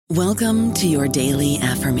Welcome to your daily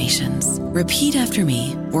affirmations. Repeat after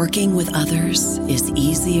me. Working with others is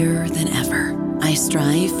easier than ever. I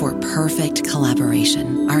strive for perfect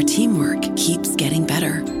collaboration. Our teamwork keeps getting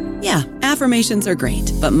better. Yeah, affirmations are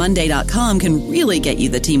great, but Monday.com can really get you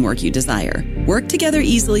the teamwork you desire. Work together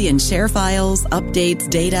easily and share files, updates,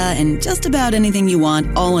 data, and just about anything you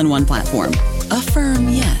want all in one platform. Affirm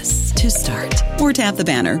yes to start, or tap the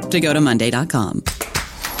banner to go to Monday.com.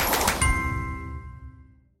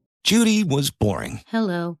 Judy was boring.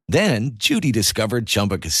 Hello. Then Judy discovered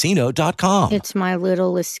ChumbaCasino.com. It's my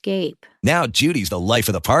little escape. Now Judy's the life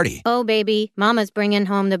of the party. Oh, baby, mama's bringing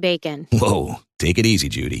home the bacon. Whoa, take it easy,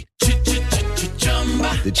 Judy.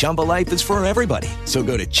 The Chumba life is for everybody. So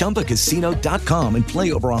go to ChumbaCasino.com and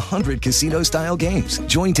play over 100 casino-style games.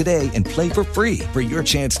 Join today and play for free for your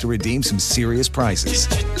chance to redeem some serious prizes.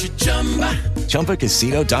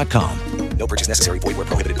 ChumbaCasino.com. No purchase necessary. Void where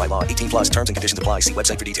prohibited by law. 18 plus terms and conditions apply. See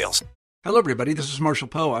website for details. Hello, everybody. This is Marshall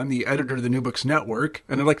Poe. I'm the editor of the New Books Network,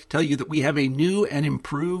 and I'd like to tell you that we have a new and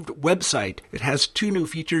improved website. It has 2 new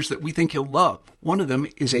features that we think you'll love. One of them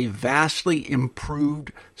is a vastly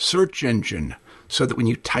improved search engine, so that when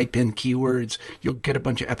you type in keywords, you'll get a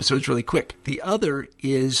bunch of episodes really quick. The other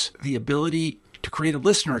is the ability to create a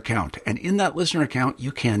listener account. And in that listener account,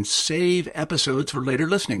 you can save episodes for later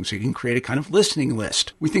listening. So you can create a kind of listening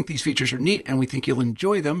list. We think these features are neat and we think you'll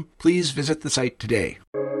enjoy them. Please visit the site today.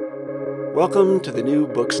 Welcome to the New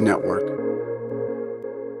Books Network.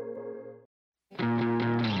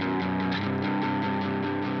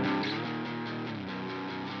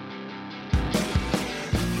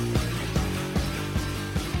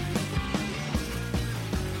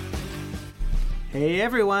 Hey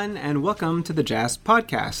everyone, and welcome to the JAS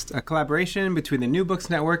Podcast, a collaboration between the New Books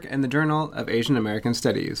Network and the Journal of Asian American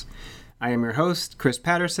Studies. I am your host, Chris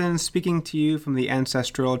Patterson, speaking to you from the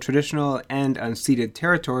ancestral, traditional, and unceded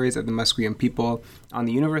territories of the Musqueam people on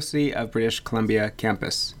the University of British Columbia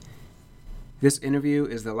campus. This interview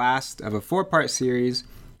is the last of a 4-part series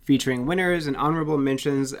featuring winners and honorable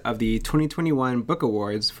mentions of the 2021 Book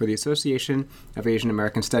Awards for the Association of Asian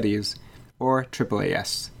American Studies, or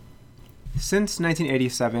AAAS. Since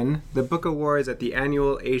 1987, the Book Awards at the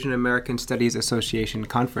annual Asian American Studies Association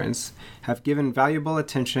Conference have given valuable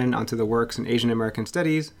attention onto the works in Asian American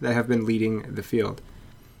studies that have been leading the field.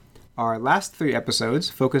 Our last 3 episodes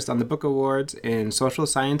focused on the Book Awards in social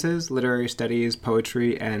sciences, literary studies,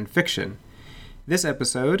 poetry, and fiction. This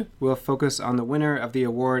episode will focus on the winner of the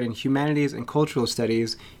award in humanities and cultural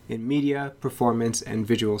studies in media, performance, and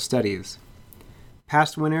visual studies.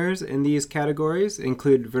 Past winners in these categories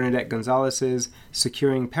include Bernadette Gonzalez's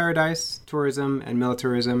Securing Paradise, Tourism and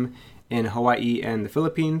Militarism in Hawaii and the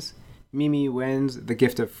Philippines, Mimi Wen's The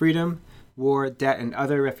Gift of Freedom, War, Debt, and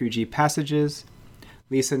Other Refugee Passages,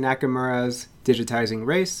 Lisa Nakamura's Digitizing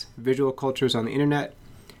Race, Visual Cultures on the Internet,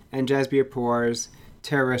 and Jasbir Puar's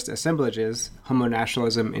Terrorist Assemblages,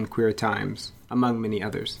 Homo-Nationalism in Queer Times, among many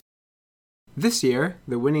others. This year,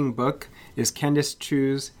 the winning book is Kandice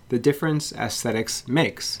Chuh's The Difference Aesthetics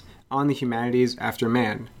Makes, on the Humanities After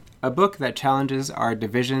Man, a book that challenges our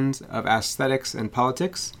divisions of aesthetics and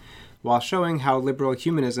politics, while showing how liberal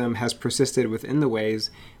humanism has persisted within the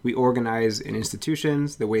ways we organize in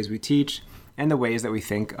institutions, the ways we teach, and the ways that we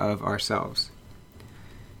think of ourselves.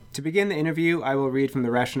 To begin the interview, I will read from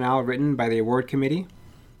the rationale written by the award committee.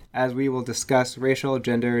 As we will discuss racial,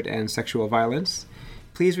 gendered, and sexual violence,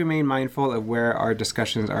 please remain mindful of where our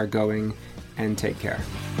discussions are going, and take care.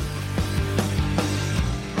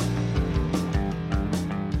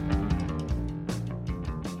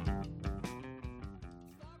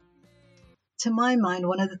 To my mind,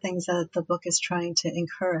 one of the things that the book is trying to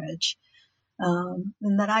encourage,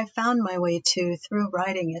 and that I found my way to through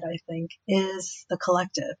writing it, I think, is the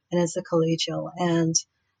collective and is the collegial, and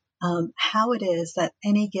how it is that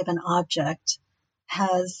any given object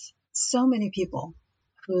has so many people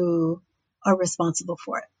who are responsible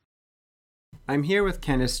for it. I'm here with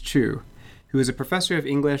Kandice Chuh, who is a professor of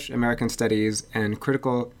English, American Studies, and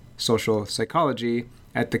Critical Social Psychology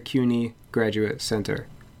at the CUNY Graduate Center.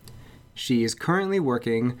 She is currently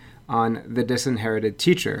working on The Disinherited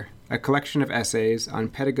Teacher, a collection of essays on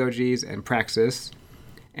pedagogies and praxis,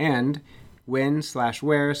 and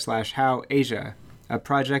When/Where/How Asia, a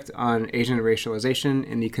project on Asian racialization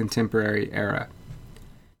in the contemporary era.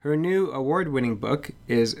 Her new award-winning book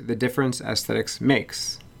is The Difference Aesthetics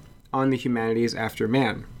Makes, on the Humanities After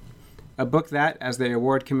Man, a book that, as the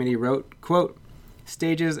award committee wrote, quote,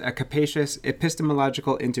 stages a capacious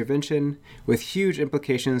epistemological intervention with huge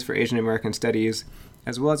implications for Asian American studies,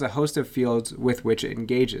 as well as a host of fields with which it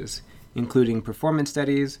engages, including performance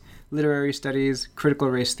studies, literary studies, critical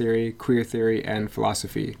race theory, queer theory, and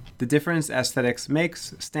philosophy. The difference aesthetics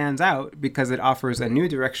makes stands out because it offers a new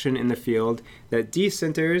direction in the field that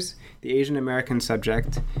decenters the Asian American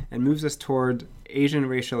subject and moves us toward Asian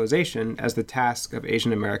racialization as the task of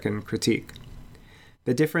Asian American critique.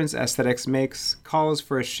 The difference aesthetics makes calls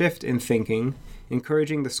for a shift in thinking,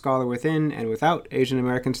 encouraging the scholar within and without Asian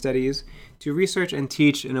American studies to research and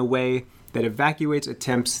teach in a way that evacuates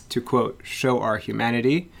attempts to, quote, show our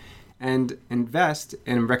humanity and invest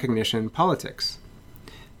in recognition politics.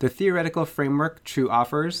 The theoretical framework Chuh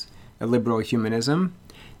offers, a liberal humanism,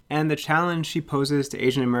 and the challenge she poses to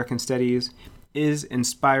Asian American studies is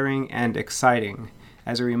inspiring and exciting,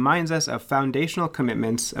 as it reminds us of foundational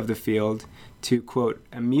commitments of the field to, quote,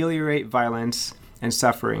 ameliorate violence and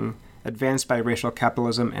suffering advanced by racial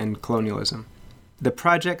capitalism and colonialism. The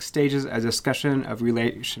project stages a discussion of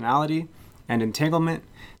relationality and entanglement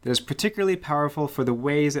that is particularly powerful for the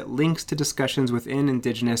ways it links to discussions within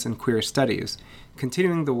Indigenous and queer studies,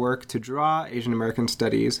 continuing the work to draw Asian American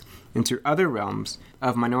studies into other realms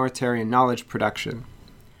of minoritarian knowledge production.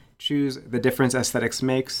 Chuh's The Difference Aesthetics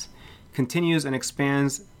Makes continues and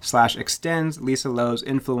expands/extends Lisa Lowe's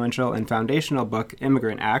influential and foundational book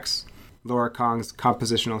Immigrant Acts, Laura Kong's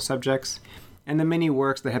Compositional Subjects, and the many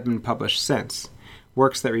works that have been published since,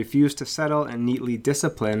 works that refuse to settle and neatly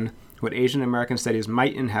discipline what Asian American studies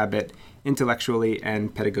might inhabit intellectually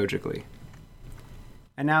and pedagogically.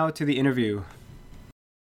 And now to the interview.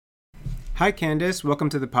 Hi, Kandice. Welcome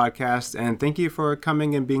to the podcast, and thank you for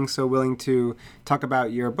coming and being so willing to talk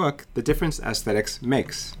about your book, The Difference Aesthetics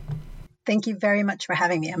Makes. Thank you very much for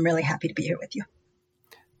having me. I'm really happy to be here with you.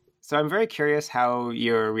 So I'm very curious how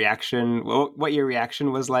what your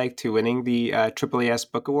reaction was like to winning the AAAS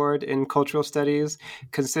Book Award in Cultural Studies,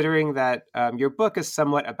 considering that your book is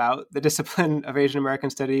somewhat about the discipline of Asian American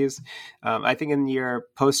Studies. I think in your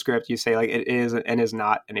postscript you say like it is and is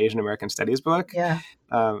not an Asian American Studies book. Yeah.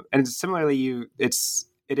 And similarly, it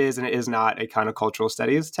is and it is not a kind of cultural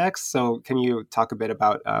studies text. So can you talk a bit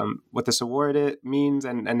about what this award means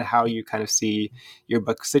and how you kind of see your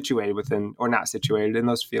book situated within or not situated in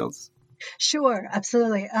those fields? Sure,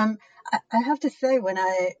 absolutely. I have to say, when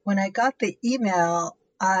I got the email,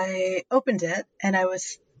 I opened it and I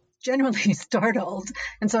was genuinely startled,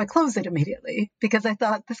 and so I closed it immediately because I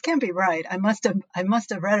thought this can't be right. I must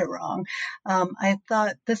have read it wrong. I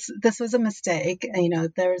thought this was a mistake.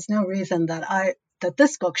 There's no reason that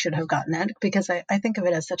this book should have gotten it, because I think of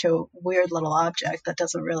it as such a weird little object that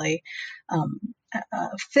doesn't really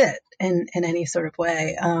fit in any sort of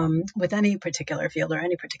way with any particular field or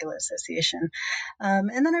any particular association.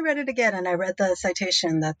 And then I read it again, and I read the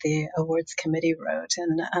citation that the awards committee wrote,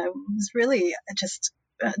 and I was really just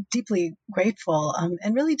deeply grateful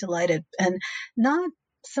and really delighted, and not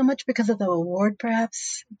so much because of the award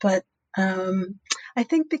perhaps, but I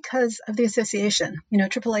think because of the association.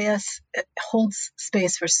 AAAS holds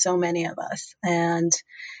space for so many of us, and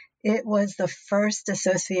it was the first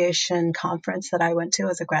association conference that I went to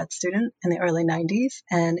as a grad student in the early 90s,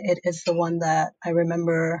 and it is the one that I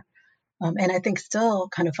remember, and I think still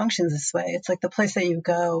kind of functions this way. It's like the place that you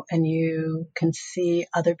go and you can see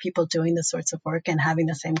other people doing this sorts of work and having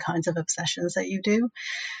the same kinds of obsessions that you do,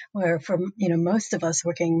 where for most of us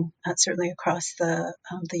working certainly across the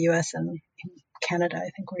U.S. and Canada, I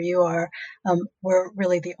think where you are, we're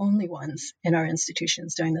really the only ones in our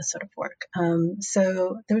institutions doing this sort of work.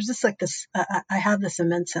 So there's just like this, I have this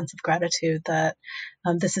immense sense of gratitude that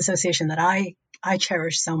this association that I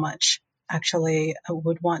cherish so much actually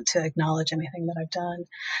would want to acknowledge anything that I've done.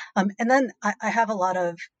 And then I have a lot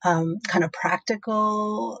of kind of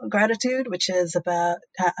practical gratitude, which is about,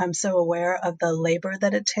 I'm so aware of the labor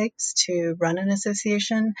that it takes to run an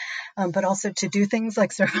association, but also to do things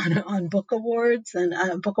like serve on book awards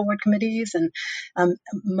and book award committees. And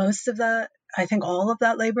most of that, I think all of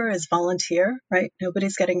that labor is volunteer, right?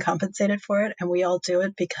 Nobody's getting compensated for it. And we all do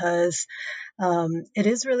it because it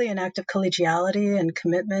is really an act of collegiality and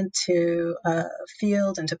commitment to a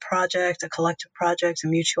field and to project, a collective project,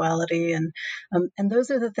 and mutuality. And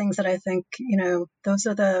those are the things that I think, those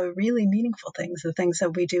are the really meaningful things, the things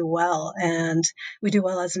that we do well. And we do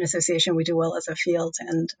well as an association, we do well as a field.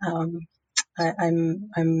 And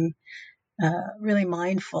I'm really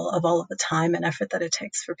mindful of all of the time and effort that it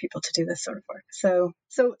takes for people to do this sort of work. So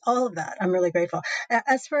all of that, I'm really grateful.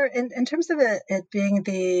 As for in terms of it being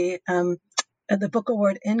the book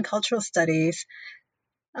award in cultural studies,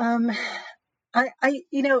 it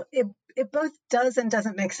both does and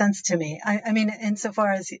doesn't make sense to me. I mean,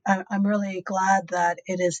 insofar as I'm really glad that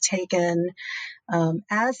it is taken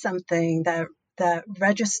as something that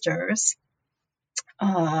registers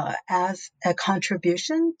as a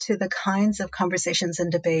contribution to the kinds of conversations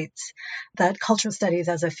and debates that cultural studies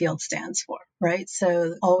as a field stands for, right?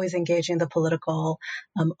 So always engaging the political,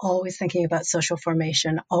 always thinking about social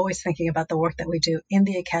formation, always thinking about the work that we do in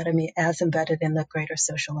the academy as embedded in the greater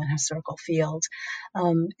social and historical field.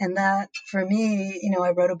 And that, for me, I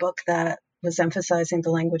wrote a book that was emphasizing the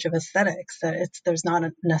language of aesthetics, that there's not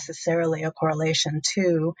necessarily a correlation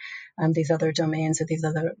to these other domains or these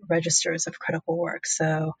other registers of critical work.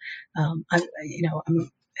 So,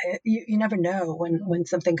 you never know when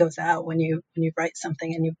something goes out, when you write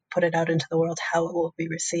something and you put it out into the world, how it will be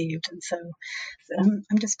received. And so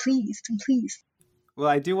I'm just pleased. I'm pleased. Well,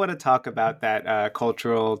 I do want to talk about that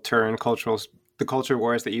cultural turn, the culture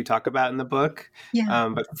wars that you talk about in the book. Yeah.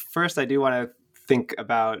 But first, I do want to think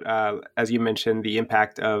about, as you mentioned, the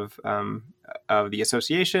impact of the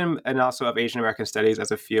association and also of Asian American studies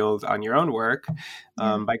as a field on your own work.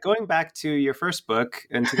 By going back to your first book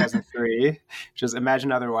in 2003, which is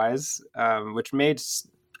Imagine Otherwise, which made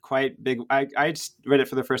quite big. I read it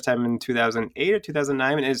for the first time in 2008 or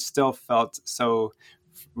 2009, and it still felt so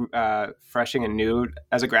refreshing and new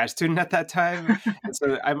as a grad student at that time. And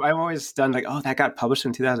so I'm always stunned, like, oh, that got published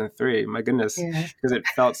in 2003. My goodness, because it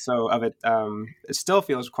felt so of it. It still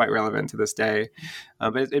feels quite relevant to this day,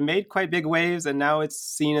 but it made quite big waves, and now it's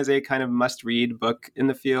seen as a kind of must-read book in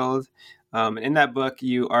the field. In that book,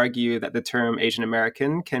 you argue that the term Asian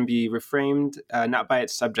American can be reframed not by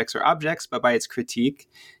its subjects or objects, but by its critique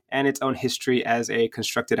and its own history as a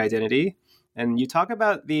constructed identity. And you talk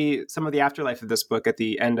about some of the afterlife of this book at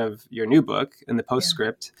the end of your new book in the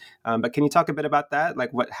postscript. But can you talk a bit about that?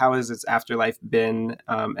 Like, how has its afterlife been,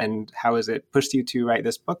 and how has it pushed you to write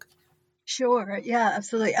this book? Sure. Yeah,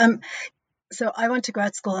 absolutely. So I went to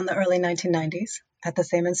grad school in the early 1990s at the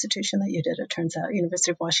same institution that you did, it turns out,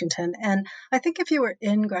 University of Washington. And I think if you were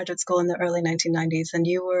in graduate school in the early 1990s and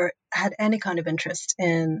you had any kind of interest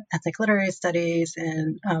in ethnic literary studies,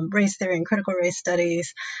 in race theory and critical race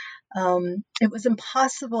studies, it was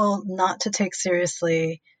impossible not to take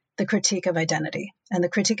seriously the critique of identity, and the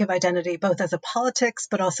critique of identity both as a politics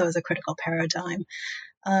but also as a critical paradigm.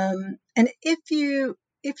 And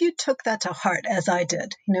if you took that to heart, as I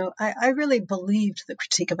did, I really believed the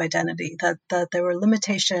critique of identity, that there were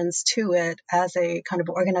limitations to it as a kind of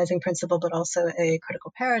organizing principle, but also a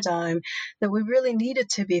critical paradigm that we really needed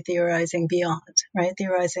to be theorizing beyond, right?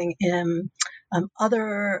 Theorizing in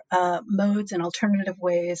other modes and alternative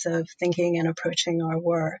ways of thinking and approaching our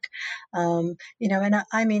work. And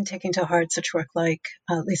I mean taking to heart such work like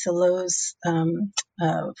Lisa Lowe's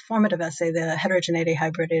formative essay, The Heterogeneity,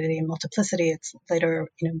 Hybridity, and Multiplicity. It's later,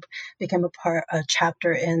 became a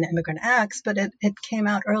chapter in Immigrant Acts, but it came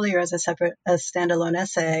out earlier as a standalone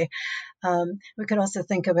essay. We could also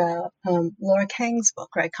think about Laura Kang's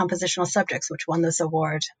book, right, Compositional Subjects, which won this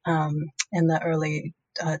award in the early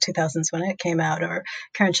 2000s when it came out, or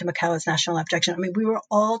Karen Shimakawa's National Objection. I mean, we were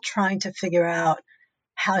all trying to figure out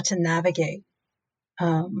how to navigate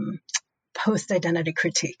post-identity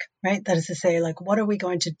critique, right? That is to say, like, what are we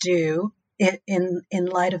going to do in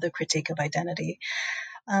light of the critique of identity?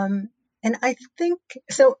 And I think,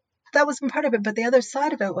 so that was part of it, but the other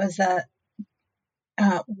side of it was that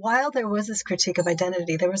while there was this critique of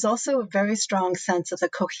identity, there was also a very strong sense of the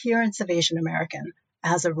coherence of Asian American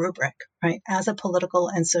as a rubric, right, as a political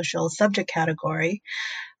and social subject category.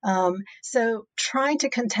 So trying to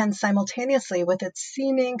contend simultaneously with its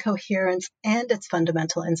seeming coherence and its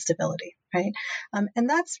fundamental instability, right? And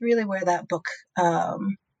that's really where that book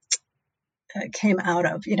came out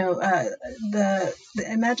of. The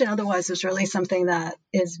Imagine Otherwise was really something that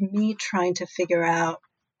is me trying to figure out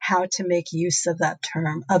how to make use of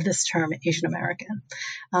this term Asian American.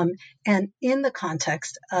 And in the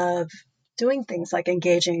context of doing things like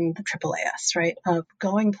engaging the AAAS, right?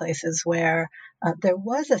 Going places where there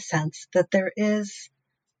was a sense that there is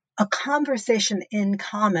a conversation in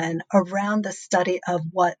common around the study of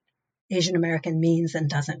what Asian American means and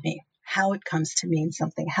doesn't mean, how it comes to mean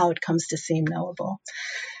something, how it comes to seem knowable.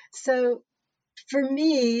 So for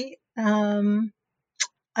me,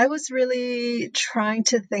 I was really trying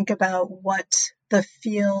to think about what the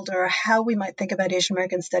field, or how we might think about Asian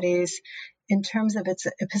American studies in terms of its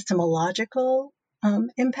epistemological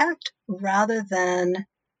impact, rather than,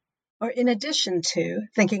 or in addition to,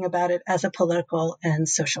 thinking about it as a political and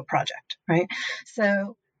social project, right?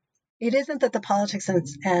 So it isn't that the politics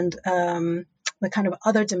and the kind of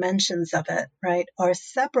other dimensions of it, right, are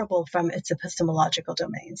separable from its epistemological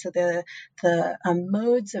domain. So the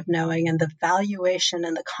modes of knowing and the valuation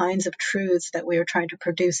and the kinds of truths that we are trying to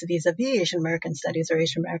produce vis-a-vis Asian American studies or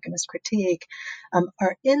Asian Americanist critique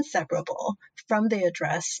are inseparable from the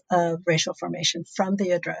address of racial formation, from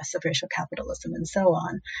the address of racial capitalism, and so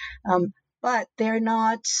on. But they're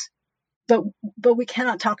not. But we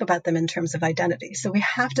cannot talk about them in terms of identity. So we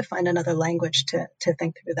have to find another language to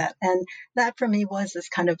think through that. And that for me was this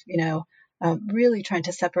kind of, really trying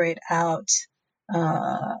to separate out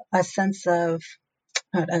a sense of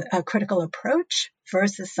a critical approach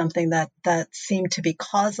versus something that seemed to be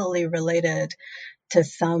causally related to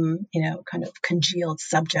some, kind of congealed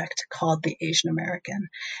subject called the Asian American.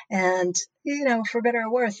 And, for better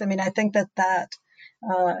or worse, I mean, I think that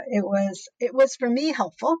it was for me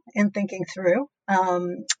helpful in thinking through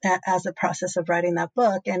as a process of writing that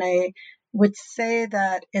book. And I would say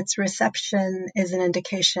that its reception is an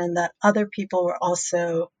indication that other people were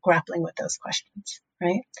also grappling with those questions,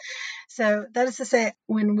 right? So that is to say,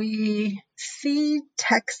 when we see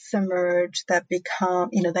texts emerge that become,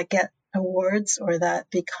 that get awards or that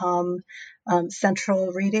become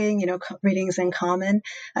central reading, readings in common,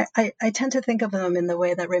 I tend to think of them in the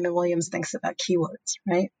way that Raymond Williams thinks about keywords,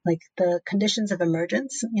 right? Like the conditions of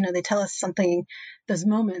emergence, they tell us something, those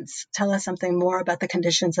moments tell us something more about the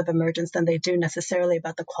conditions of emergence than they do necessarily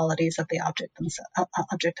about the qualities of the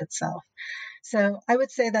object itself. So I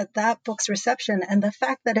would say that book's reception and the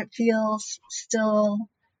fact that it feels still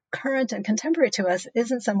current and contemporary to us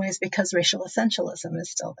is in some ways because racial essentialism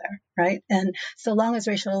is still there, right? And so long as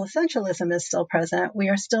racial essentialism is still present, we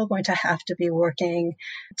are still going to have to be working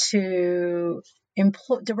to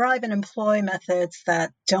derive and employ methods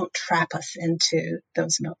that don't trap us into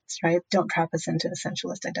those modes, right? Don't trap us into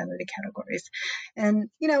essentialist identity categories. And,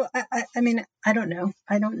 I mean, I don't know.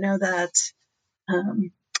 I don't know that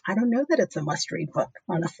it's a must-read book,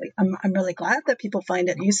 honestly. I'm really glad that people find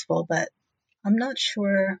it useful, but I'm not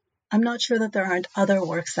sure that there aren't other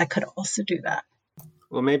works that could also do that.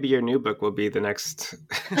 Well, maybe your new book will be the next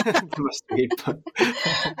must-read book.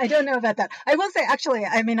 I don't know about that. I will say, actually,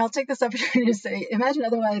 I mean, I'll take this opportunity to say, Imagine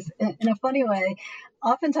Otherwise, in a funny way,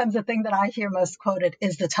 oftentimes the thing that I hear most quoted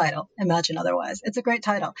is the title, Imagine Otherwise. It's a great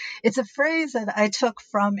title. It's a phrase that I took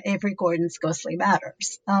from Avery Gordon's Ghostly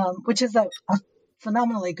Matters, which is a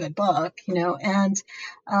phenomenally good book, and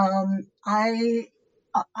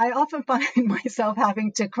I often find myself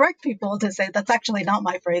having to correct people to say that's actually not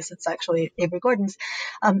my phrase, it's actually Avery Gordon's.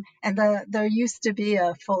 And there used to be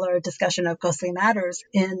a fuller discussion of Ghostly Matters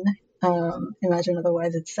in Imagine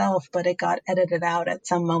Otherwise itself, but it got edited out at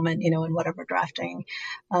some moment, in whatever drafting.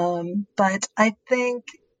 But I think,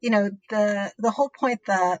 the whole point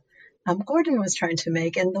that Gordon was trying to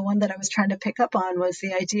make, and the one that I was trying to pick up on, was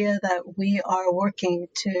the idea that we are working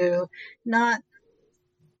to not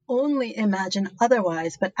only imagine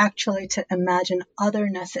otherwise, but actually to imagine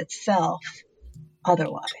otherness itself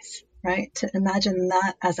otherwise, right? To imagine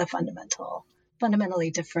that as a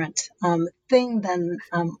fundamentally different thing than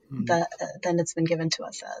it's been given to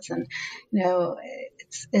us as. And,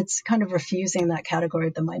 it's kind of refusing that category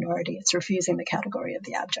of the minority. It's refusing the category of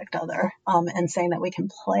the abject other, and saying that we can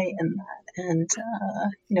play in that, and,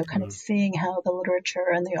 kind of seeing how the literature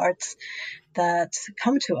and the arts that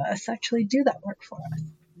come to us actually do that work for us.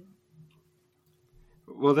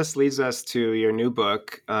 Well, this leads us to your new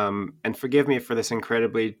book, and forgive me for this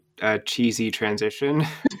incredibly cheesy transition,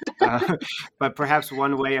 but perhaps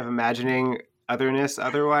one way of imagining otherness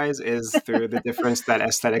otherwise is through the difference that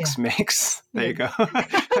aesthetics makes. There you go.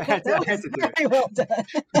 I had to do it. Very well done.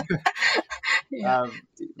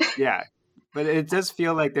 Yeah. But it does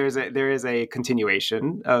feel like there is a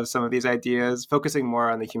continuation of some of these ideas, focusing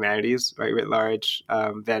more on the humanities, right, writ large,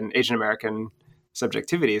 than Asian American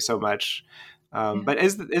subjectivity so much. But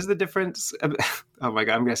is the difference? Oh my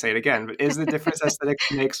God, I'm going to say it again. But is the difference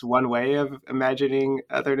aesthetics makes one way of imagining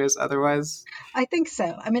otherness otherwise? I think so.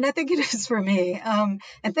 I mean, I think it is for me. And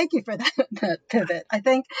thank you for that pivot. I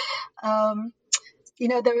think,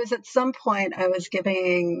 there was at some point I was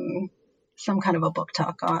giving some kind of a book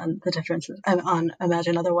talk on the differences on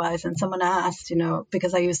Imagine Otherwise, and someone asked,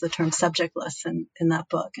 because I use the term subjectless in that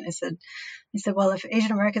book, and I said, well, if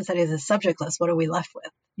Asian American studies is subjectless, what are we left with?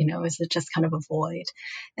 Is it just kind of a void?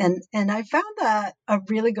 And I found that a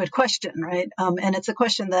really good question, right? And it's a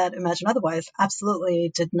question that Imagine Otherwise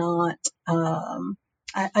absolutely did not.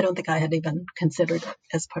 I don't think I had even considered it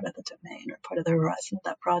as part of the domain or part of the horizon of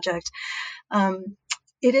that project.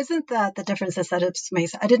 It isn't that the difference aesthetics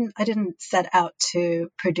makes. I didn't set out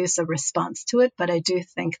to produce a response to it, but I do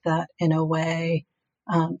think that in a way,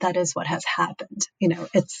 that is what has happened.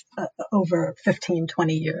 It's over 15,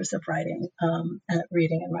 20 years of writing,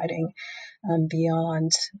 reading and writing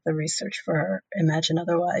beyond the research for Imagine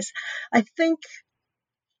Otherwise. I think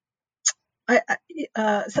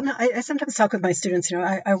I sometimes talk with my students.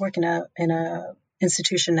 I work in a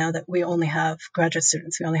institution now that we only have graduate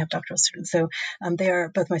students. We only have doctoral students. So they are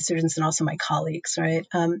both my students and also my colleagues, right?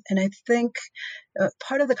 And I think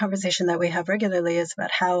part of the conversation that we have regularly is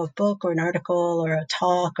about how a book or an article or a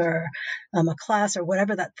talk or a class or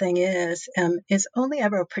whatever that thing is only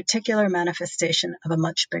ever a particular manifestation of a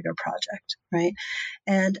much bigger project, right?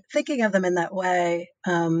 And thinking of them in that way,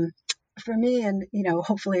 for me, and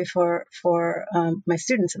hopefully for my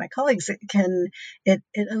students and my colleagues, it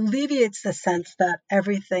alleviates the sense that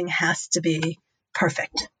everything has to be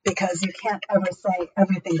perfect, because you can't ever say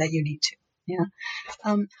everything that you need to.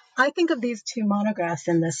 I think of these two monographs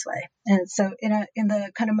in this way, and so in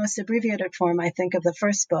the kind of most abbreviated form, I think of the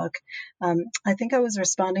first book. I think I was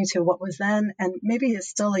responding to what was then, and maybe is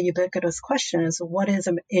still, a ubiquitous question: is what is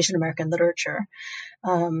Asian American literature?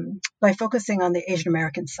 By focusing on the Asian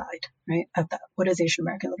American side, right, of that. What is Asian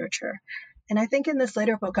American literature? And I think in this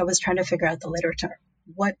later book, I was trying to figure out the later term.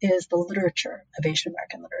 What is the literature of Asian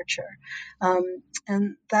American literature?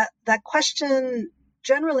 And that question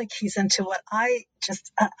generally keys into what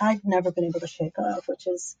I've never been able to shake off, which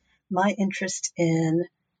is my interest in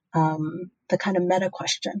the kind of meta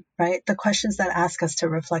question, right? The questions that ask us to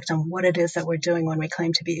reflect on what it is that we're doing when we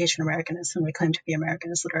claim to be Asian Americanists, when we claim to be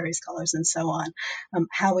Americanist literary scholars, and so on.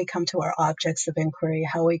 How we come to our objects of inquiry,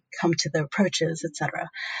 how we come to the approaches, etc.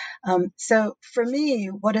 So for me,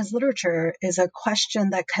 what is literature is a question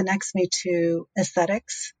that connects me to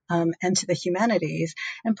aesthetics and to the humanities,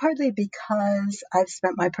 and partly because I've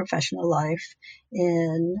spent my professional life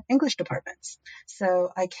in English departments. So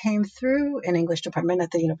I came through an English department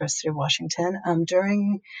at the University of Washington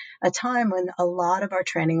during a time when a lot of our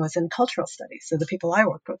training was in cultural studies. So the people I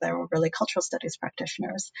worked with there were really cultural studies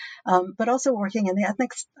practitioners, but also working in the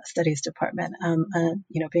ethnic studies department,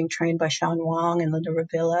 being trained by Sean Wong and Linda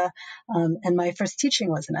Ravilla. And my first teaching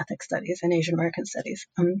was in ethnic studies and Asian American studies.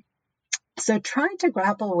 So trying to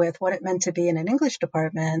grapple with what it meant to be in an English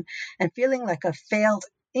department and feeling like a failed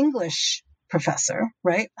English professor,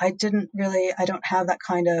 right? I don't have that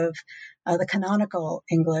kind of, the canonical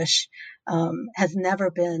English has never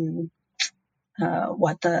been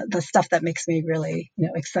what the stuff that makes me really,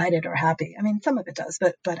 excited or happy. I mean, some of it does,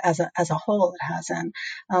 but as a whole, it hasn't.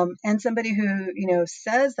 And somebody who,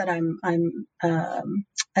 says that I'm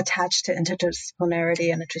attached to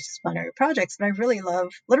interdisciplinarity and interdisciplinary projects, but I really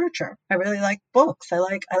love literature. I really like books. I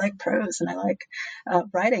like prose, and I like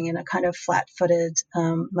writing in a kind of flat-footed,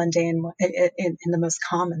 mundane, in the most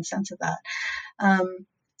common sense of that.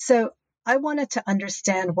 So I wanted to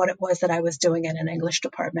understand what it was that I was doing in an English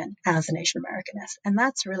department as an Asian Americanist. And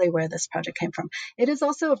that's really where this project came from. It is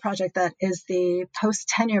also a project that is the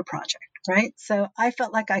post-tenure project, right? So I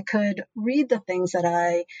felt like I could read the things that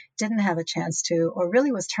I didn't have a chance to, or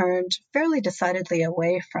really was turned fairly decidedly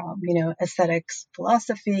away from, aesthetics,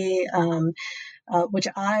 philosophy, which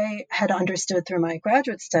I had understood through my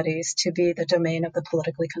graduate studies to be the domain of the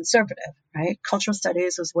politically conservative, right? Cultural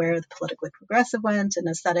studies was where the politically progressive went, and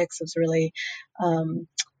aesthetics was really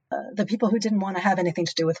the people who didn't want to have anything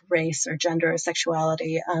to do with race or gender or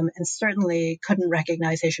sexuality, and certainly couldn't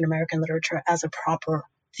recognize Asian American literature as a proper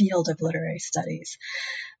field of literary studies.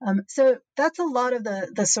 So that's a lot of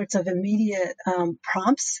the sorts of immediate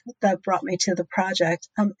prompts that brought me to the project.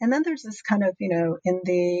 And then there's this kind of, in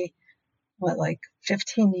the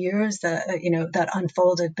 15 years that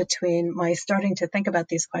unfolded between my starting to think about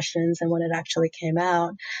these questions and when it actually came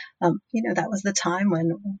out. That was the time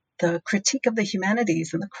when the critique of the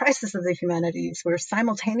humanities and the crisis of the humanities were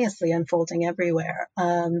simultaneously unfolding everywhere.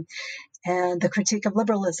 And the critique of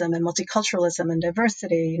liberalism and multiculturalism and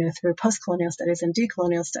diversity, through post-colonial studies and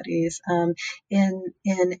decolonial studies. In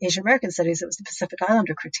Asian American studies, it was the Pacific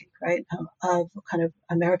Islander critique, right, of kind of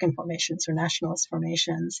American formations or nationalist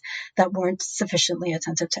formations that weren't sufficiently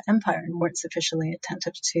attentive to empire and weren't sufficiently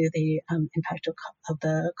attentive to the impact of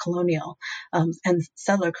the colonial and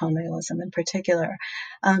settler colonialism in particular.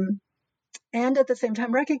 And at the same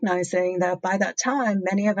time, recognizing that by that time,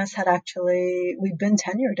 many of us we'd been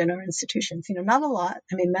tenured in our institutions. Not a lot.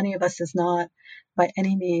 I mean, many of us is not by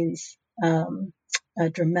any means a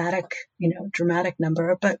dramatic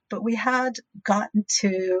number, but we had gotten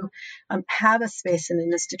to have a space in an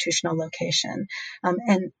institutional location.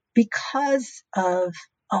 And because of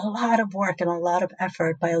a lot of work and a lot of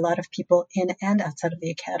effort by a lot of people in and outside of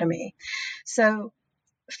the academy. So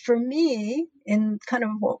for me, in kind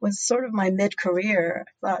of what was sort of my mid-career,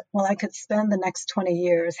 I thought, well, I could spend the next 20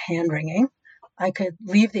 years hand-wringing. I could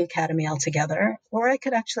leave the academy altogether, or I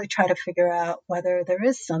could actually try to figure out whether there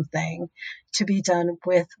is something to be done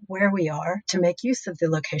with where we are, to make use of the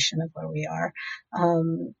location of where we are,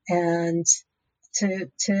 and to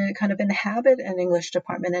kind of inhabit an English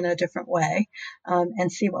department in a different way,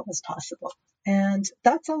 and see what was possible. And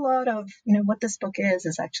that's a lot of, what this book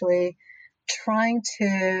is actually trying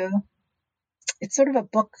to, it's sort of a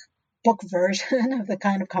book version of the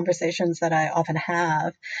kind of conversations that I often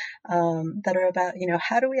have, that are about,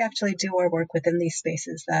 how do we actually do our work within these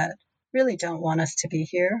spaces that really don't want us to be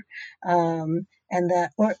here, and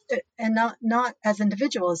not as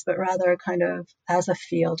individuals, but rather kind of as a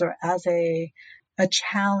field or as a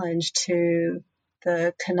challenge to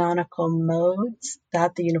the canonical modes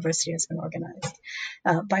that the university has been organized,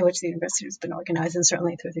 by which the university has been organized, and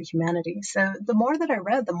certainly through the humanities. So the more that I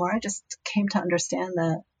read, the more I just came to understand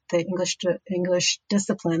that the English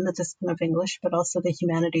discipline, the discipline of English, but also the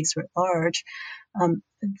humanities writ large,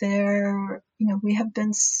 we have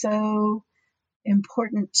been so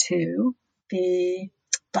important to the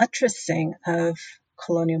buttressing of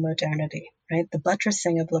colonial modernity, right? The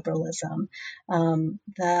buttressing of liberalism,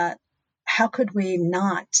 that how could we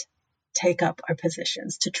not take up our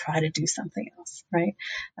positions to try to do something else, right?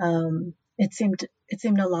 It seemed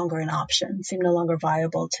no longer an option. It seemed no longer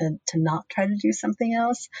viable to not try to do something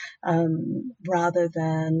else, rather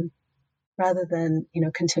than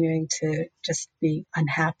continuing to just be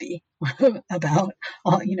unhappy about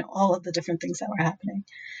all of the different things that were happening.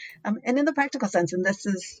 And in the practical sense, and this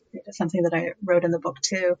is something that I wrote in the book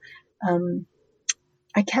too,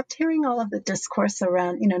 I kept hearing all of the discourse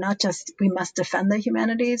around, not just we must defend the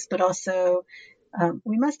humanities, but also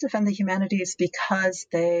we must defend the humanities because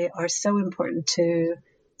they are so important to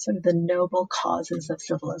sort of the noble causes of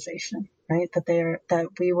civilization, right?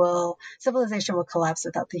 Civilization will collapse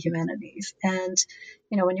without the humanities. And,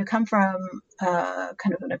 when you come from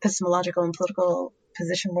kind of an epistemological and political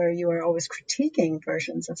position where you are always critiquing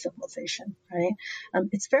versions of civilization, right?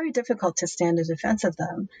 It's very difficult to stand in defense of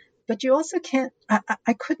them. But you also can't,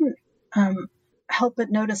 I couldn't help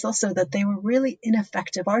but notice also that they were really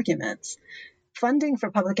ineffective arguments. Funding for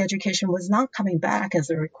public education was not coming back as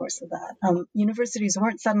a recourse of that. Universities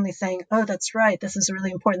weren't suddenly saying, oh, that's right, this is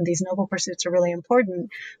really important, these noble pursuits are really important,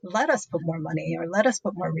 let us put more money or let us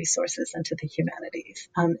put more resources into the humanities.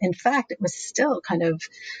 In fact, it was still kind of,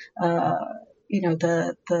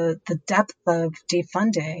 the depth of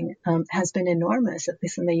defunding has been enormous, at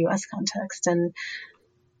least in the U.S. context. And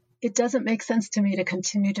it doesn't make sense to me to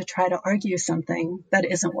continue to try to argue something that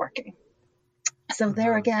isn't working. So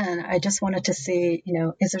there again, I just wanted to see,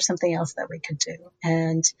 is there something else that we could do?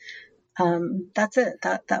 And that's it.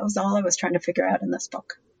 That was all I was trying to figure out in this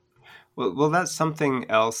book. Well, that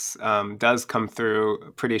something else does come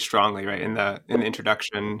through pretty strongly, right, in the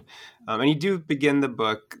introduction, and you do begin the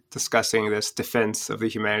book discussing this defense of the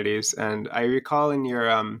humanities. And I recall in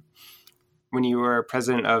your when you were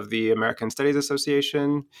president of the American Studies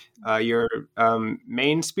Association, your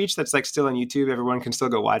main speech that's like still on YouTube, everyone can still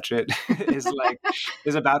go watch it,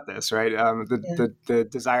 is about this, right? The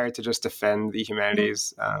desire to just defend the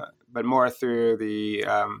humanities, but more through the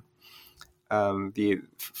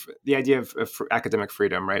idea of academic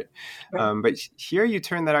freedom, right? But here you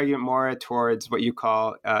turn that argument more towards what you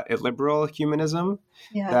call illiberal humanism,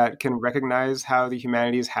 that can recognize how the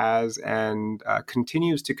humanities has and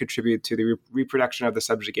continues to contribute to the reproduction of the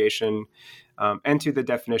subjugation and to the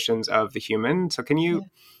definitions of the human. So can you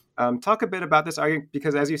talk a bit about this argument?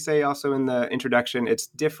 Because as you say also in the introduction, it's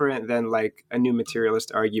different than like a new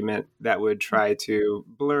materialist argument that would try to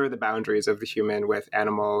blur the boundaries of the human with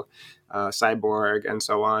animal, cyborg, and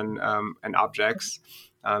so on, and objects.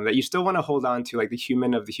 That you still want to hold on to like the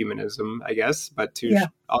human of the humanism, I guess, but to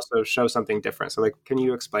also show something different. So can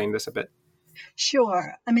you explain this a bit?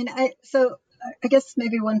 Sure. I mean, I guess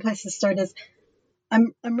maybe one place to start is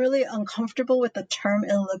I'm really uncomfortable with the term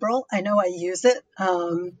illiberal. I know I use it.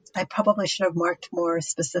 I probably should have marked more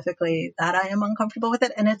specifically that I am uncomfortable with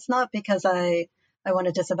it. And it's not because I want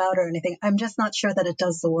to disavow it or anything. I'm just not sure that it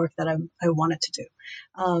does the work that I want it to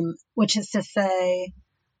do, which is to say,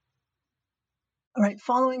 all right,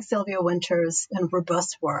 following Sylvia Wynter's and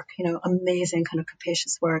robust work, amazing kind of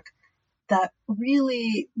capacious work that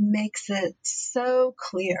really makes it so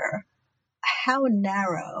clear how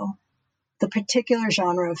narrow the particular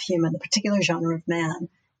genre of human, the particular genre of man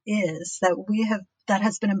is that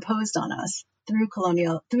has been imposed on us through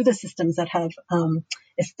the systems that have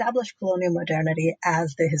established colonial modernity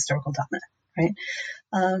as the historical dominant, right?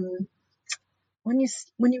 when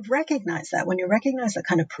you recognize that, when you recognize the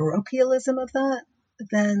kind of parochialism of that,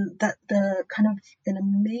 then that the kind of an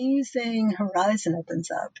amazing horizon opens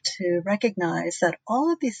up to recognize that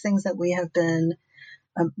all of these things that we have been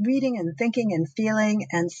reading and thinking and feeling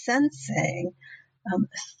and sensing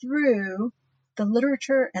through the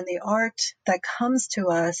literature and the art that comes to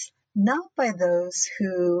us, not by those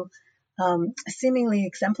who seemingly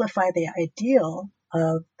exemplify the ideal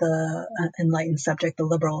of the enlightened subject, the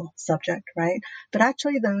liberal subject, right? But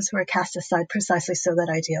actually those who are cast aside precisely so that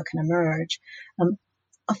ideal can emerge.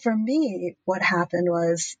 For me, what happened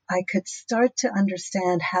was I could start to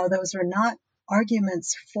understand how those were not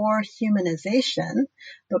arguments for humanization,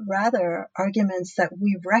 but rather arguments that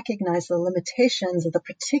we recognize the limitations of the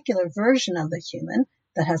particular version of the human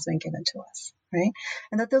that has been given to us, right?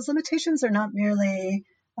 And that those limitations are not merely,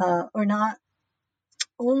 or not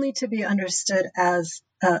only to be understood as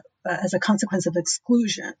a consequence of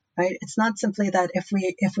exclusion, right? It's not simply that if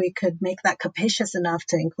we could make that capacious enough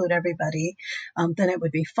to include everybody, then it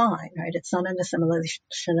would be fine, right? It's not an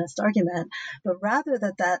assimilationist argument, but rather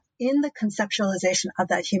that in the conceptualization of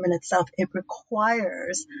that human itself, it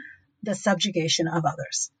requires the subjugation of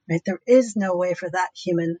others, right? There is no way for that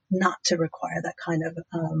human not to require that kind of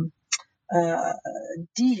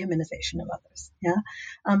dehumanization of others, yeah?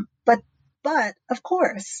 But of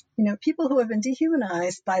course, people who have been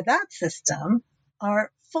dehumanized by that system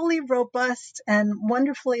are fully robust and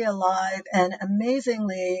wonderfully alive and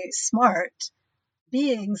amazingly smart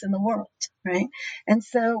beings in the world, right? And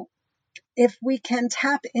so if we can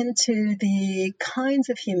tap into the kinds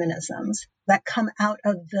of humanisms that come out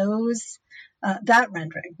of those, that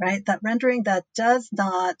rendering, right? That rendering that does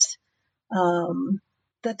not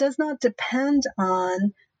depend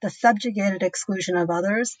on the subjugated exclusion of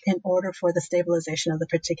others in order for the stabilization of the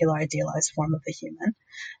particular idealized form of the human.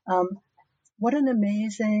 What an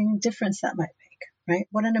amazing difference that might make, right?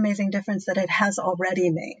 What an amazing difference that it has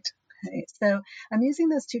already made. Okay? So I'm using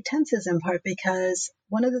those two tenses in part because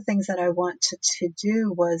one of the things that I wanted to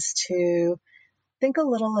do was to think a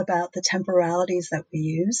little about the temporalities that we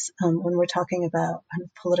use when we're talking about kind of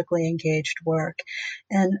politically engaged work.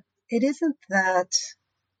 And it isn't that,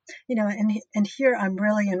 and here I'm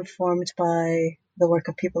really informed by the work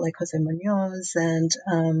of people like Jose Munoz and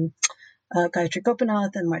Gayatri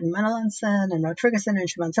Gopinath and Martin Menelanson and Rod Ferguson and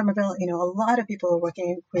Siobhan Somerville. A lot of people are working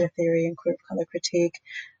in queer theory and queer color critique.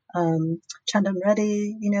 Chandan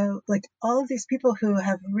Reddy, like all of these people who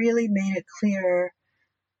have really made it clear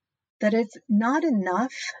that it's not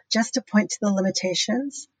enough just to point to the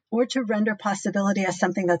limitations or to render possibility as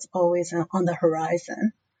something that's always on the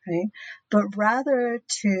horizon, right? But rather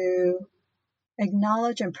to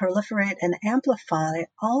acknowledge and proliferate and amplify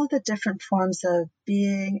all of the different forms of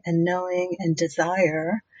being and knowing and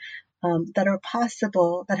desire that are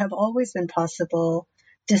possible, that have always been possible,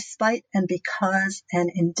 despite and because and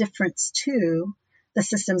indifference to the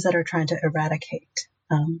systems that are trying to eradicate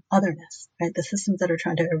otherness, right? The systems that are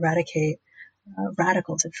trying to eradicate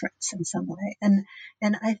radical difference in some way. And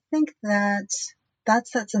I think that's that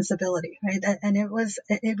sensibility, right? And it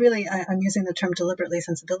really, I'm using the term deliberately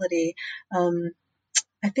sensibility.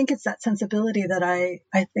 I think it's that sensibility that I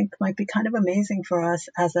think might be kind of amazing for us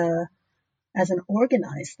as an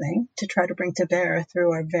organized thing to try to bring to bear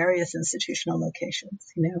through our various institutional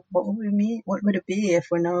locations. What would we mean? What would it be if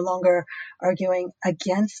we're no longer arguing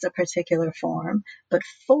against a particular form, but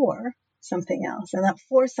for something else? And that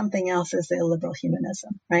for something else is the illiberal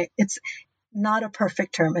humanism, right? It's not a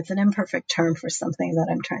perfect term. It's an imperfect term for something that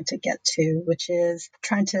I'm trying to get to, which is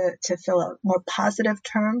trying to fill out more positive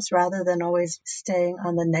terms rather than always staying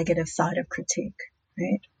on the negative side of critique,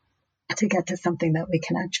 right? To get to something that we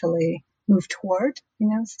can actually move toward,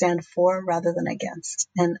 stand for rather than against.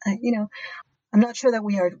 And, I'm not sure that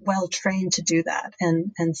we are well trained to do that.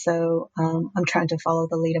 And so I'm trying to follow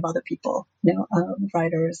the lead of other people,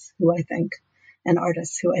 writers who I think and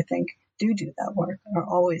artists who I think do that work are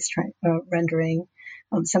always rendering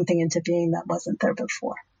something into being that wasn't there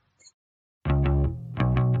before.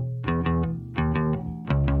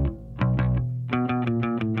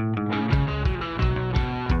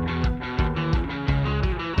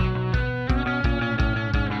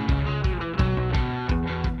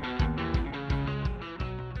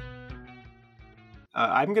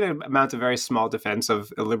 I'm going to mount a very small defense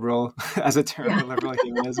of illiberal as a term, illiberal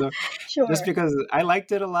humanism, Sure. Just because I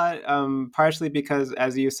liked it a lot, partially because,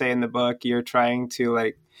 as you say in the book, you're trying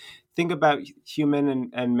to think about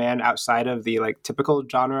human and man outside of the typical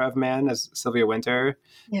genre of man, as Sylvia Wynter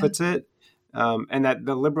puts it, and that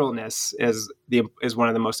the liberalness is one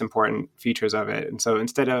of the most important features of it. And so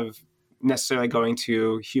instead of necessarily going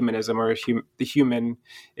to humanism or the human,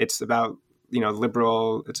 it's about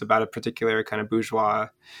liberal. It's about a particular kind of bourgeois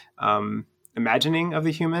imagining of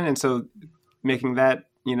the human, and so making that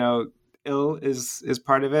ill is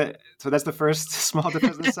part of it. So that's the first small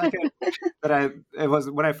difference. The second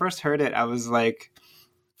when I first heard it, I was like,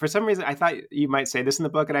 for some reason, I thought you might say this in the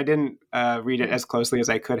book, and I didn't read it as closely as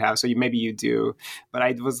I could have. So maybe you do, but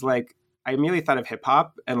I was like, I immediately thought of hip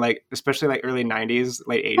hop, and like especially like early '90s,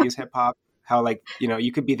 late '80s hip hop. How like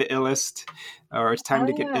you could be the illest, or it's time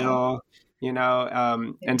to get ill,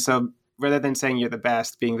 and so rather than saying you're the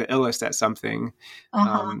best, being the illest at something.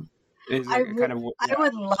 Is kind of, I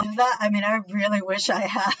would love that. I mean, I really wish I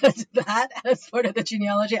had that as part of the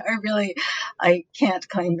genealogy. I can't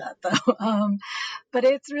claim that though. But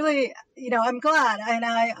it's really, I'm glad, and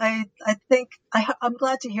I think I'm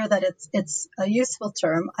glad to hear that it's a useful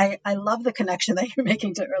term. I love the connection that you're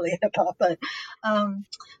making to early hip hop, but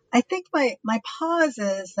I think my pause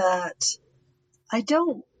is that I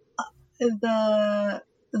don't.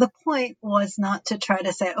 The point was not to try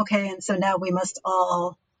to say, okay, and so now we must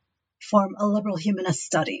all form a liberal humanist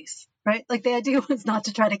studies, right? Like the idea was not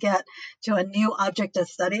to try to get to a new object of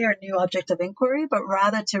study or a new object of inquiry, but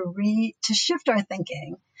rather to shift our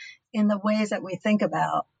thinking in the ways that we think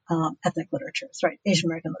about ethnic literatures, right? Asian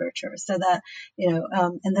American literature, so that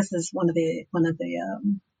and this is one of the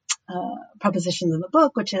propositions in the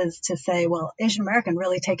book, which is to say, well, Asian American,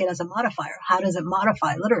 really take it as a modifier. How does it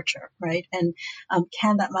modify literature, right? And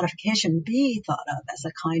can that modification be thought of as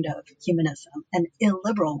a kind of humanism, an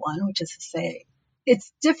illiberal one, which is to say,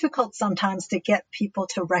 it's difficult sometimes to get people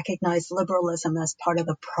to recognize liberalism as part of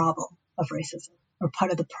the problem of racism or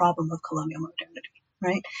part of the problem of colonial modernity,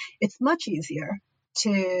 right? It's much easier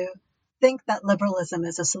to think that liberalism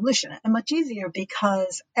is a solution, and much easier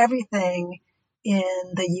because everything in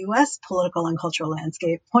the U.S. political and cultural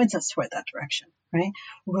landscape points us toward that direction, right?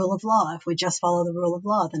 Rule of law. If we just follow the rule of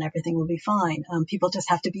law, then everything will be fine. People just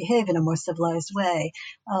have to behave in a more civilized way.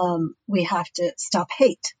 We have to stop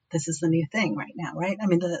hate. This is the new thing right now, right? I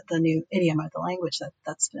mean, the new idiom or the language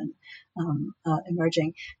that's been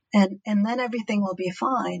emerging. And then everything will be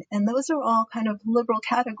fine. And those are all kind of liberal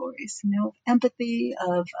categories, empathy,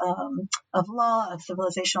 of law, of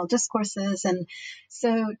civilizational discourses. And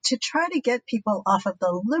so to try to get people off of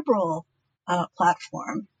the liberal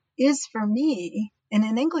platform is, for me, in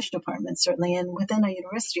an English department certainly, and within a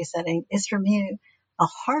university setting, is for me a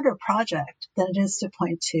harder project than it is to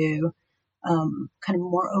point to kind of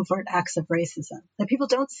more overt acts of racism that people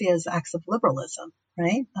don't see as acts of liberalism,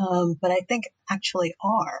 right? But I think actually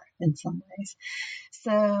are in some ways.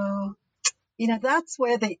 So, that's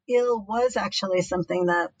where the ill was actually something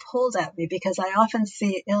that pulled at me, because I often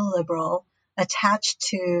see illiberal attached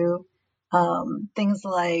to things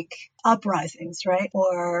like uprisings, right?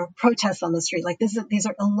 Or protests on the street. Like these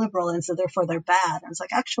are illiberal, and so therefore they're bad. And it's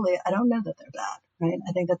like, actually, I don't know that they're bad, right?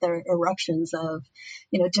 I think that they're eruptions of,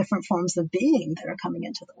 different forms of being that are coming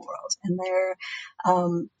into the world. And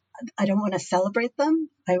I don't want to celebrate them.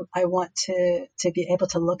 I want to be able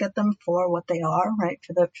to look at them for what they are, right?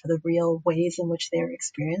 For the real ways in which they are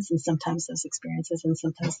experienced. And sometimes those experiences and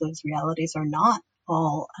sometimes those realities are not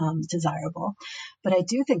all desirable. But I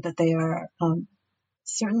do think that they are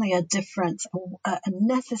certainly a difference, a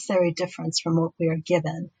necessary difference from what we are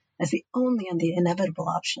given as the only and the inevitable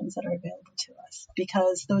options that are available to us.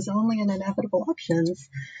 Because those only and inevitable options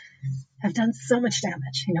have done so much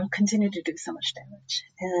damage, continue to do so much damage.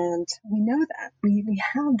 And we know that. We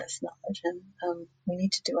have this knowledge, and we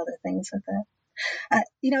need to do other things with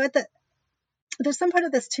it. There's some part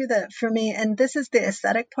of this too that for me, and this is the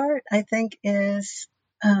aesthetic part, I think is,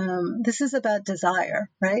 this is about desire,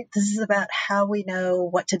 right? This is about how we know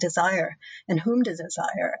what to desire and whom to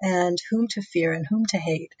desire and whom to fear and whom to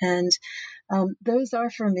hate. And those are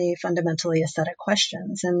for me fundamentally aesthetic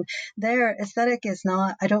questions. And their aesthetic is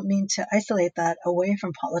not, I don't mean to isolate that away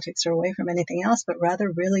from politics or away from anything else, but rather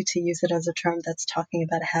really to use it as a term that's talking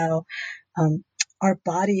about how our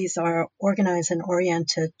bodies are organized and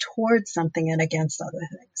oriented towards something and against other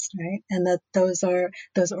things, right? And that those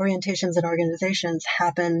orientations and organizations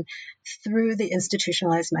happen through the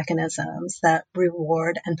institutionalized mechanisms that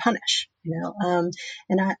reward and punish,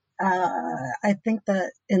 and I think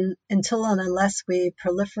that until and unless we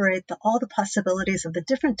proliferate all the possibilities of the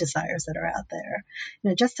different desires that are out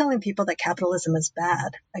there, just telling people that capitalism is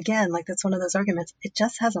bad, again, like that's one of those arguments, it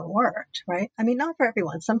just hasn't worked, right? I mean, not for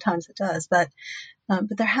everyone. Sometimes it does, but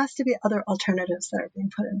there has to be other alternatives that are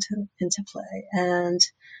being put into play. And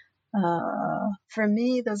for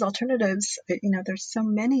me, those alternatives, there's so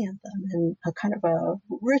many of them, and a kind of a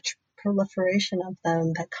rich proliferation of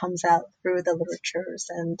them that comes out through the literatures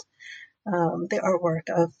and the artwork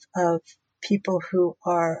of people who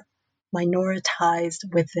are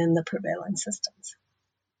minoritized within the prevailing systems.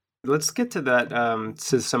 Let's get to that,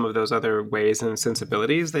 to some of those other ways and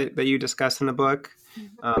sensibilities that you discuss in the book.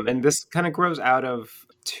 And this kind of grows out of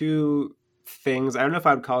two things. I don't know if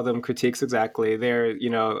I would call them critiques exactly. They're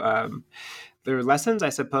lessons, I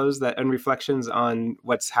suppose, that and reflections on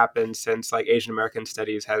what's happened since like Asian American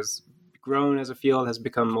studies has grown as a field, has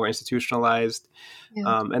become more institutionalized.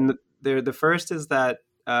 Yeah. And the first is that,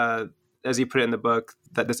 as you put it in the book,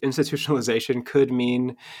 that this institutionalization could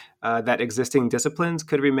mean that existing disciplines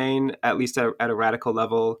could remain, at least at a radical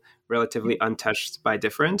level, relatively untouched by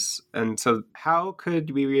difference. And so how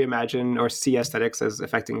could we reimagine or see aesthetics as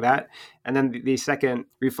affecting that? And then the second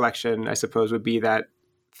reflection, I suppose, would be that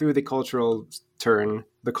through the cultural turn,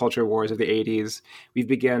 the culture wars of the 80s, we've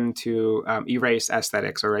begun to erase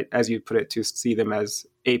aesthetics, or as you put it, to see them as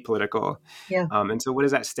apolitical. Yeah. And so what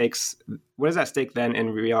is at stake then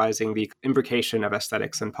in realizing the imbrication of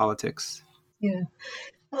aesthetics and politics? Yeah.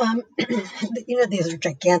 These are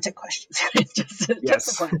gigantic questions.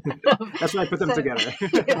 Yes. That's why I put them together.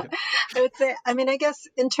 Yeah, I would say, I guess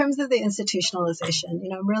in terms of the institutionalization,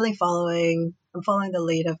 I'm really following the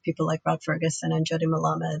lead of people like Rod Ferguson and Jody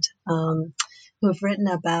Melamed, who've written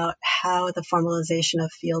about how the formalization of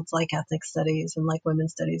fields like ethnic studies and like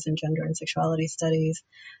women's studies and gender and sexuality studies,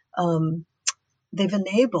 they've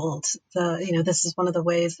enabled this is one of the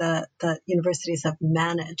ways that universities have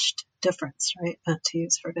managed difference, right? To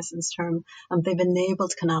use Ferguson's term, they've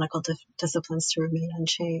enabled canonical disciplines to remain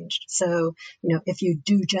unchanged. So, if you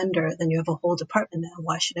do gender, then you have a whole department now.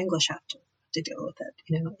 Why should English have to deal with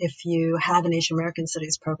it? If you have an Asian American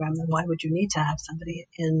studies program, then why would you need to have somebody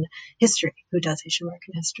in history who does Asian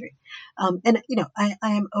American history? I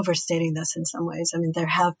am overstating this in some ways. There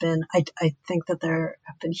have been, I think that there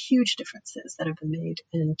have been huge differences that have been made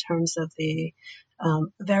in terms of the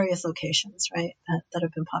various locations, right, that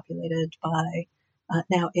have been populated by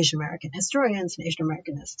now Asian American historians and Asian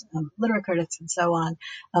Americanist literary critics and so on.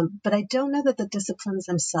 But I don't know that the disciplines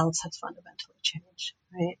themselves have fundamentally changed,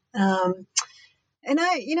 right?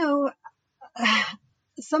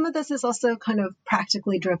 Some of this is also kind of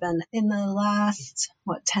practically driven in the last,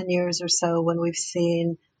 10 years or so, when we've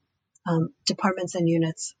seen departments and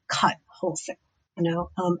units cut wholesale,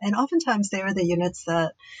 and oftentimes they are the units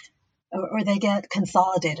that, or they get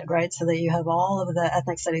consolidated, right? So that you have all of the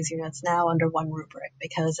ethnic studies units now under one rubric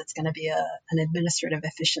because it's going to be an administrative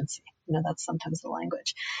efficiency. That's sometimes the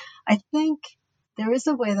language. I think there is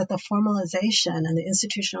a way that the formalization and the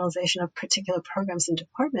institutionalization of particular programs and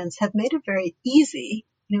departments have made it very easy.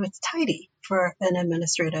 It's tidy for an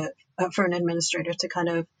administrator to kind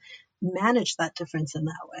of manage that difference in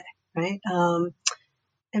that way, right?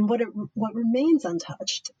 And what remains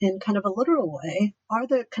untouched in kind of a literal way are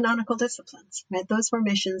the canonical disciplines, right? Those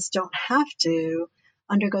formations don't have to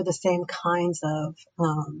undergo the same kinds of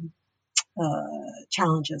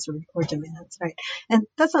challenges or demands, right? And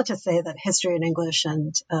that's not to say that history and English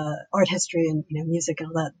and art history and music and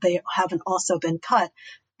all that, they haven't also been cut,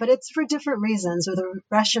 but it's for different reasons, or the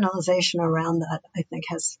rationalization around that, I think,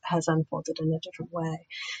 has unfolded in a different way.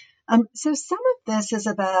 So some of this is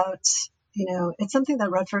about, it's something that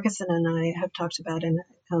Rod Ferguson and I have talked about, and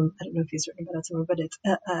I don't know if he's written about it somewhere, but it's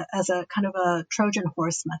as a kind of a Trojan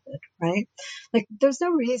horse method, right? Like, there's no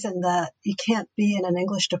reason that you can't be in an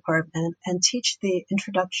English department and teach the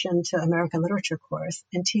Introduction to American Literature course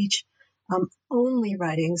and teach only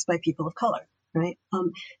writings by people of color, right?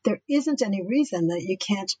 There isn't any reason that you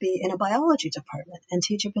can't be in a biology department and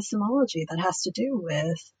teach epistemology that has to do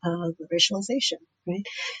with racialization, right?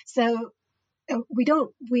 So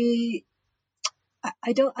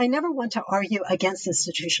I never want to argue against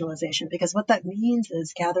institutionalization, because what that means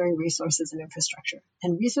is gathering resources and infrastructure.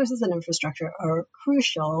 And resources and infrastructure are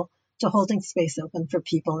crucial to holding space open for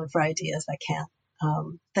people and for ideas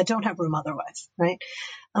that don't have room otherwise, right?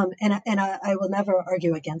 And I will never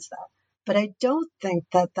argue against that. But I don't think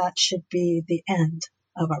that should be the end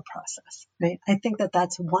of our process, right? I think that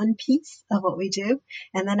that's one piece of what we do.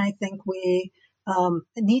 And then I think we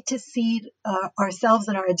need to seed ourselves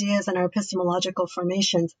and our ideas and our epistemological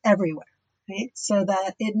formations everywhere, right? So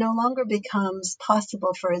that it no longer becomes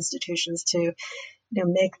possible for institutions to,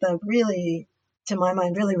 make the really, to my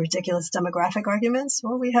mind, really ridiculous demographic arguments.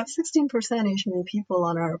 Well, we have 16% Asian people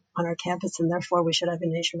on our campus, and therefore we should have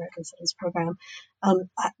an Asian American Studies program.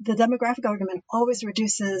 The demographic argument always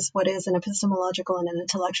reduces what is an epistemological and an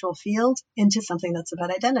intellectual field into something that's about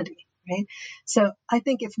identity, right? So I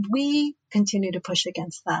think if we continue to push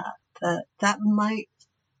against that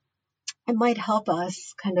might help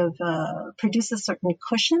us kind of produce a certain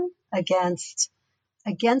cushion against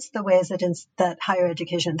against the ways that higher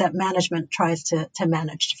education, that management tries to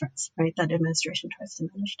manage difference, right? That administration tries to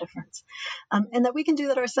manage difference, and that we can do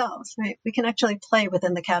that ourselves, right? We can actually play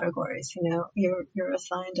within the categories. You're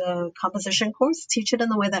assigned a composition course, teach it in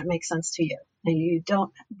the way that makes sense to you. And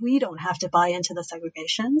we don't have to buy into the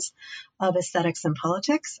segregations of aesthetics and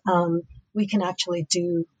politics. We can actually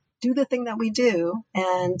do the thing that we do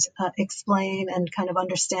and explain and kind of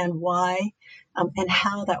understand why and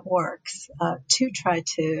how that works to try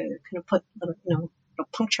to kind of put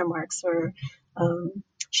puncture marks or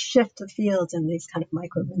shift the field in these kind of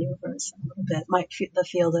micro maneuvers a little bit, the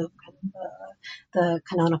field of kind of the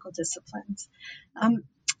canonical disciplines. And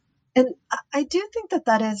I do think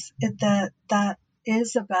that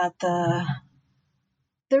is about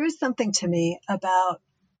there is something to me about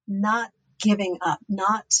not giving up,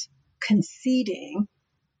 not conceding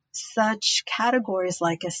such categories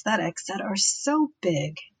like aesthetics that are so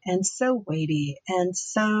big and so weighty and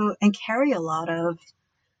carry a lot of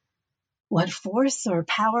force or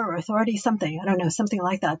power or authority, something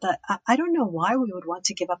like that I don't know why we would want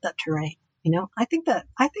to give up that terrain. I think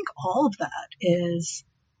all of that is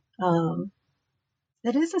the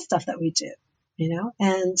stuff that we do,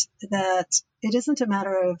 and that it isn't a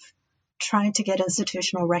matter of trying to get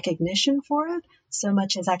institutional recognition for it so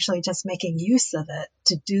much as actually just making use of it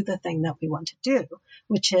to do the thing that we want to do,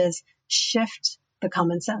 which is shift the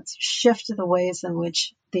common sense, shift the ways in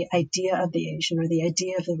which the idea of the Asian or the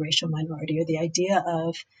idea of the racial minority or the idea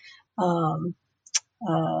of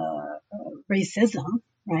racism,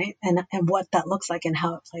 right, and what that looks like and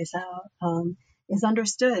how it plays out is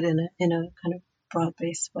understood in a kind of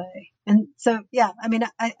broad-based way. And so, yeah, I mean,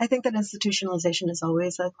 I think that institutionalization is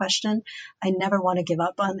always a question. I never want to give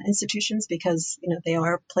up on institutions because, they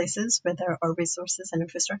are places where there are resources and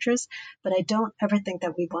infrastructures, but I don't ever think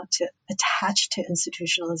that we want to attach to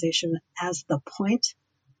institutionalization as the point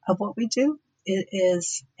of what we do. It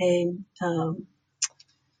is an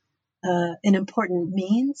important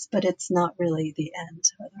means, but it's not really the end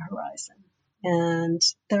or the horizon. And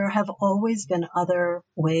there have always been other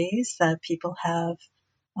ways that people have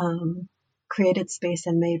created space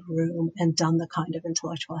and made room and done the kind of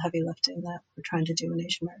intellectual heavy lifting that we're trying to do in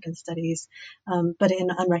Asian American studies, but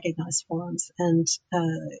in unrecognized forms. And,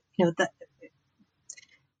 that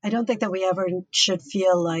I don't think that we ever should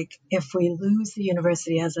feel like if we lose the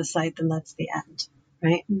university as a site, then that's the end,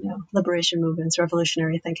 right? Liberation movements,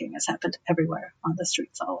 revolutionary thinking has happened everywhere on the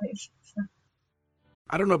streets always. So.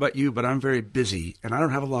 I don't know about you, but I'm very busy and I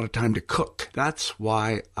don't have a lot of time to cook. That's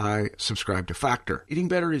why I subscribe to Factor. Eating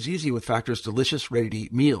better is easy with Factor's delicious,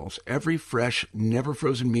 ready-to-eat meals. Every fresh, never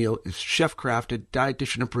frozen meal is chef-crafted,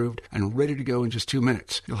 dietitian approved, and ready to go in just 2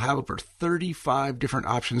 minutes. You'll have over 35 different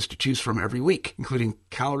options to choose from every week, including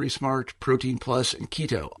Calorie Smart, Protein Plus, and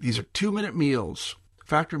Keto. These are 2-minute meals.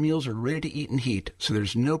 Factor meals are ready to eat and heat, so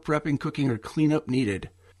there's no prepping, cooking, or cleanup needed.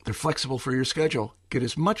 They're flexible for your schedule. Get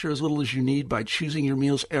as much or as little as you need by choosing your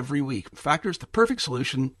meals every week. Factor is the perfect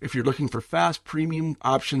solution if you're looking for fast, premium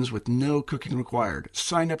options with no cooking required.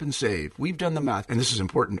 Sign up and save. We've done the math, and this is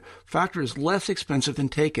important. Factor is less expensive than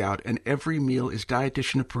takeout, and every meal is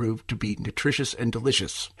dietitian approved to be nutritious and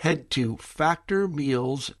delicious. Head to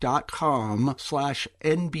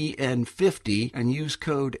factormeals.com/NBN50 and use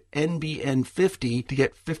code NBN50 to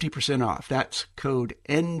get 50% off. That's code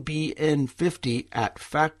NBN50 at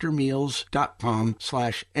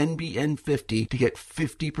factormeals.com/NBN50 to get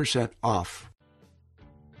 50% off.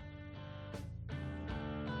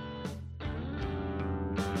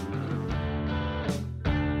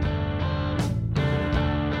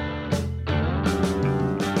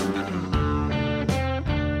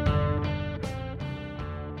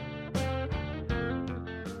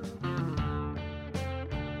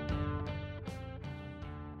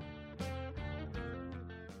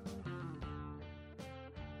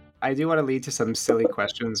 I do want to lead to some silly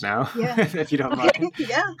questions now, Yeah. if you don't mind.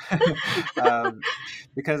 Yeah.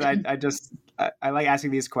 Because I like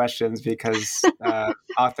asking these questions because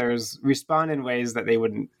authors respond in ways that they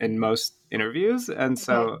wouldn't in most interviews. And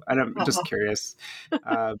so I'm just curious.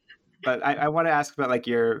 But I want to ask about like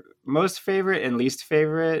your most favorite and least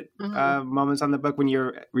favorite moments on the book when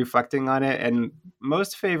you're reflecting on it. And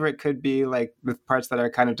most favorite could be like the parts that are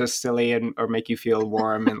kind of just silly and or make you feel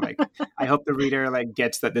warm. And like, I hope the reader like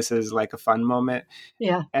gets that this is like a fun moment.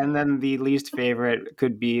 Yeah. And then the least favorite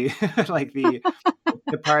could be like the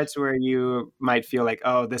parts where you might feel like,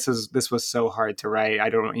 oh, this was so hard to write. I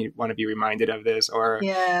don't want to be reminded of this, or,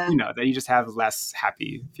 that you just have less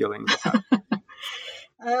happy feelings about.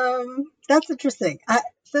 That's interesting.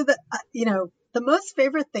 The most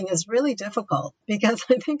favorite thing is really difficult because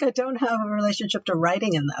I think I don't have a relationship to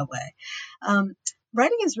writing in that way.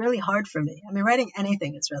 writing is really hard for me. I mean, writing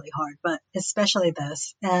anything is really hard, but especially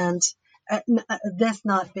this. And this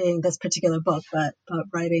not being this particular book, but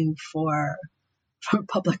writing for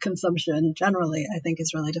public consumption generally, I think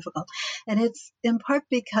is really difficult. And it's in part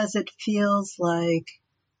because it feels like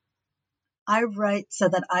I write so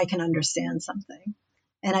that I can understand something.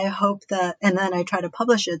 And I hope that, and then I try to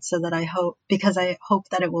publish it so that because I hope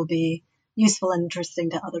that it will be useful and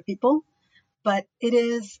interesting to other people. But it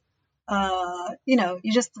is,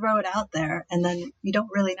 you just throw it out there and then you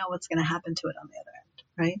don't really know what's going to happen to it on the other end,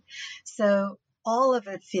 right? So all of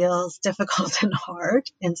it feels difficult and hard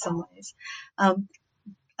in some ways.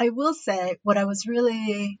 I will say I was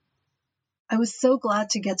so glad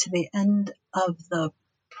to get to the end of the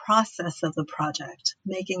process of the project,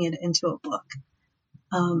 making it into a book,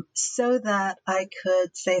 so that I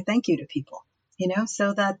could say thank you to people,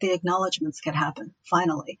 so that the acknowledgments could happen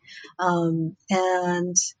finally.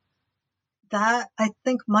 And that I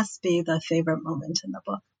think must be the favorite moment in the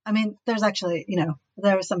book. I mean, there's actually,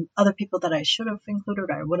 there are some other people that I should have included,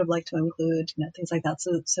 or I would have liked to include, things like that.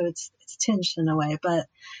 So it's tinged in a way, but,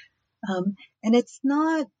 and it's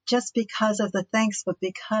not just because of the thanks, but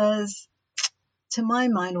because, to my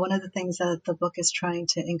mind, one of the things that the book is trying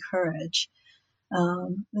to encourage,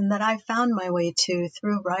 and that I found my way to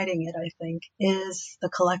through writing it, I think, is the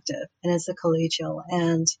collective and is the collegial,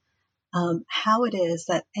 and how it is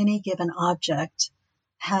that any given object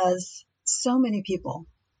has so many people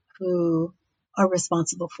who are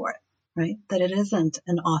responsible for it, right? That it isn't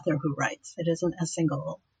an author who writes, it isn't a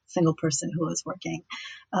single person who is working,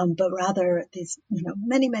 but rather these,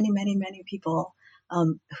 many, many, many, many people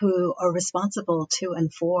who are responsible to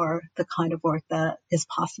and for the kind of work that is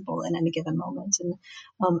possible in any given moment. And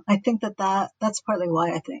I think that's partly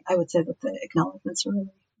why I would say that the acknowledgments are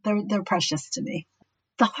really, they're precious to me.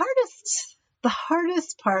 The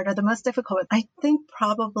hardest part, or the most difficult, I think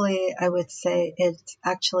probably I would say it's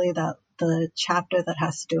actually the chapter that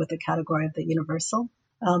has to do with the category of the universal.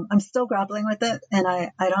 I'm still grappling with it, and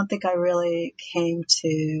I don't think I really came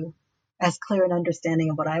to as clear an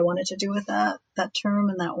understanding of what I wanted to do with that term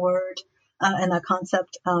and that word and that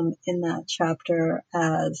concept in that chapter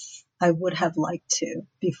as I would have liked to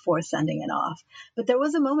before sending it off. But there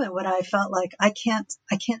was a moment when I felt like I can't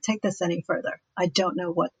take this any further. I don't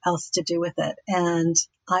know what else to do with it. And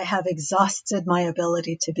I have exhausted my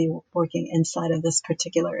ability to be working inside of this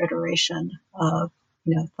particular iteration of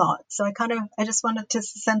thought. So I just wanted to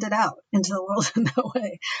send it out into the world in that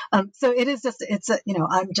way. So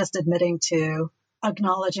I'm just admitting to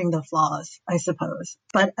acknowledging the flaws, I suppose.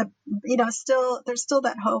 But, there's still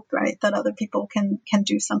that hope, right? That other people can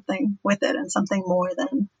do something with it and something more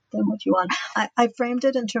than what you want. I framed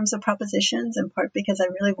it in terms of propositions, in part because I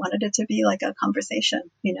really wanted it to be like a conversation,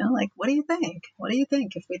 like, what do you think? What do you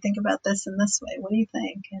think if we think about this in this way? What do you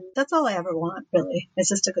think? And that's all I ever want, really. It's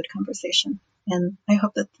just a good conversation. And I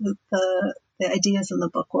hope that the ideas in the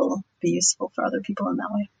book will be useful for other people in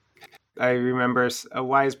that way. I remember a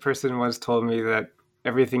wise person once told me that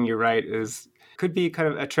everything you write could be kind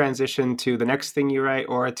of a transition to the next thing you write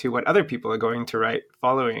or to what other people are going to write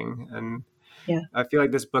following. And yeah. I feel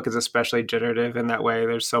like this book is especially generative in that way.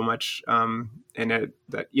 There's so much in it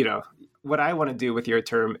that, what I want to do with your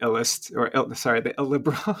term the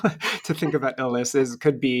illiberal, to think about illness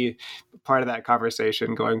could be part of that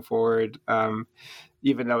conversation going forward.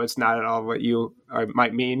 Even though it's not at all what you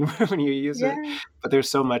might mean when you use it. But there's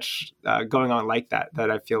so much going on like that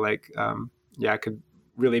I feel like, I could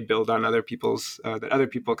really build on other people's, that other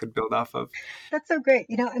people could build off of. That's so great.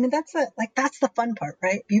 That's the fun part,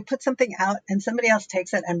 right? You put something out and somebody else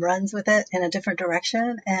takes it and runs with it in a different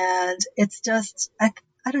direction. And it's just, I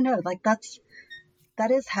don't know,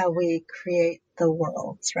 that is how we create the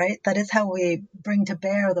worlds, right? That is how we bring to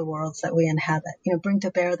bear the worlds that we inhabit, bring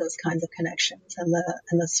to bear those kinds of connections and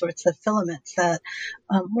the sorts of filaments that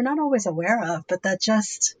we're not always aware of, but that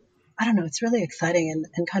just, I don't know, it's really exciting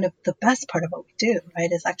and kind of the best part of what we do,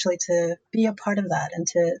 right? Is actually to be a part of that and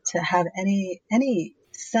to have any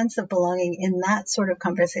sense of belonging in that sort of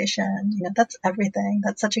conversation. That's everything.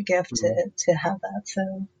 That's such a gift to have that. So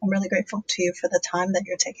I'm really grateful to you for the time that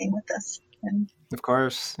you're taking with this. Of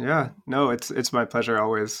course. Yeah. No, it's my pleasure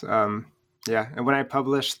always. And when I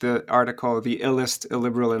publish the article, The Illest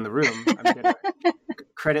Illiberal in the Room, I'm going to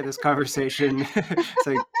credit this conversation.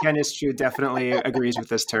 So Kandice Chuh definitely agrees with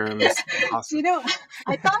this term. It's awesome.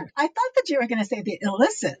 I thought that you were going to say the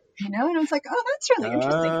illicit, and I was like, oh, that's really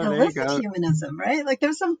interesting. Illicit humanism, right? Like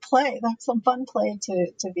there's some fun play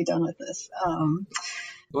to be done with this.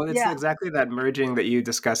 Well, it's exactly that merging that you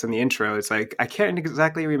discuss in the intro. It's like, I can't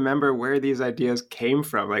exactly remember where these ideas came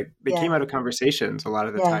from. Like they came out of conversations a lot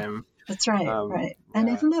of the time. That's right. Right. And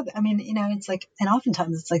isn't that, I mean, it's like, and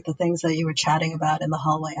oftentimes it's like the things that you were chatting about in the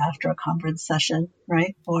hallway after a conference session,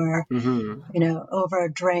 right? Or, over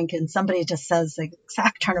a drink, and somebody just says the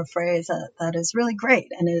exact turn of phrase that is really great.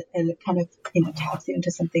 And it kind of, taps you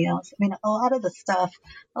into something else. I mean, a lot of the stuff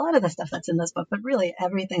that's in this book, but really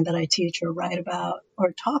everything that I teach or write about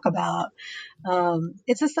or talk about,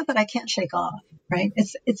 it's the stuff that I can't shake off, right?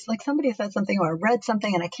 It's like somebody said something or read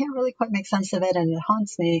something and I can't really quite make sense of it, and it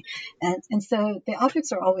haunts me. And so the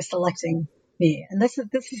objects are always selecting me. And this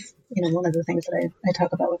is one of the things that I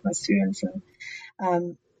talk about with my students.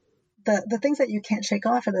 And the things that you can't shake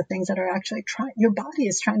off are the things that are actually your body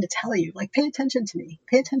is trying to tell you, like, pay attention to me,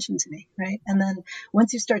 right? And then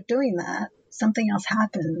once you start doing that, something else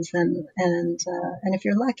happens. And if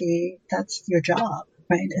you're lucky, that's your job,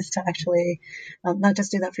 right? Is to actually not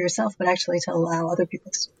just do that for yourself, but actually to allow other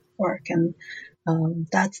people to work. And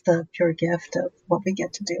that's the pure gift of what we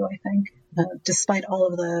get to do, I think. Despite all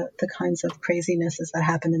of the kinds of crazinesses that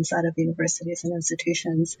happen inside of universities and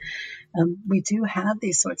institutions, we do have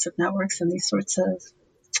these sorts of networks and these sorts of,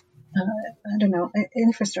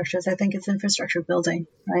 infrastructures. I think it's infrastructure building,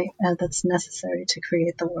 right? That's necessary to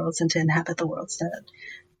create the worlds and to inhabit the worlds that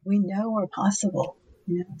we know are possible.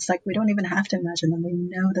 It's like we don't even have to imagine them. We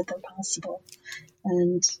know that they're possible.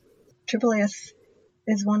 And AAAS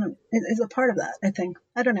is a part of that, I think.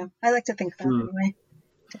 I don't know. I like to think that anyway.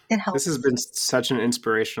 It helps. This has been such an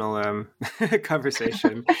inspirational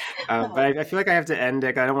conversation, but I feel like I have to end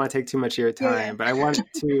it. I don't want to take too much of your time, but I want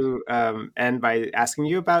to end by asking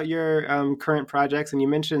you about your current projects. And you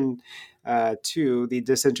mentioned two, The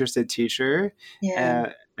Disinterested Teacher,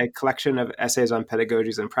 a collection of essays on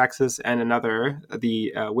pedagogies and praxis, and another,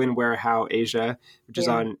 the When, Where, How, Asia, which is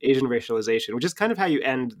on Asian racialization, which is kind of how you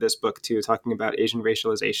end this book too, talking about Asian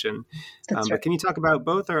racialization. Right. But can you talk about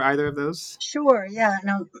both or either of those? Sure, yeah, and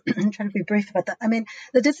I'm trying to be brief about that. I mean,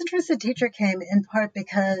 The Disinterested Teacher came in part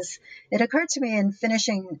because it occurred to me in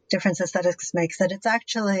finishing Difference Aesthetics Makes that it's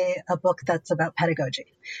actually a book that's about pedagogy.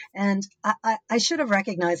 And I should have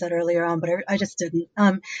recognized that earlier on, but I just didn't.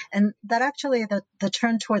 And that actually, the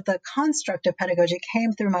turn toward the construct of pedagogy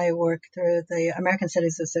came through my work through the American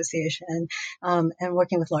Studies Association, and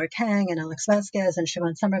working with Laura Kang and Alex Vasquez and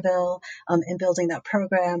Siobhan Somerville in building that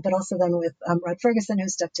program, but also then with Rod Ferguson, who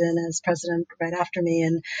stepped in as president right after me.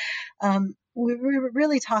 And we were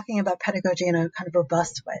really talking about pedagogy in a kind of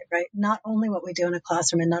robust way, right? Not only what we do in a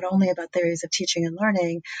classroom and not only about theories of teaching and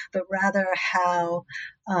learning, but rather how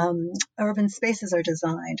urban spaces are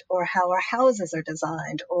designed, or how our houses are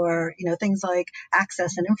designed, or, things like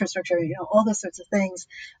access and infrastructure, all those sorts of things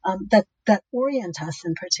that orient us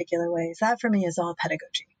in particular ways. That for me is all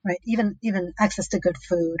pedagogy, right? Even access to good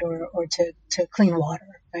food or to clean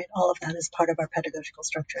water, right? All of that is part of our pedagogical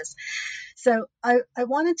structures. So I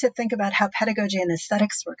wanted to think about how pedagogy and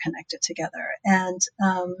aesthetics were connected together, and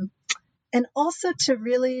also to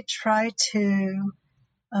really try to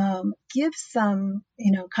give some,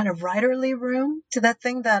 kind of writerly room to that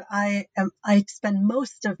thing that I spend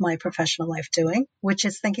most of my professional life doing, which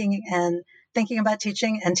is thinking about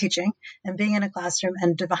teaching and being in a classroom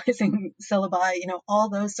and devising syllabi, all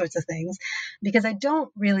those sorts of things, because I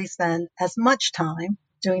don't really spend as much time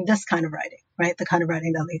doing this kind of writing, right? The kind of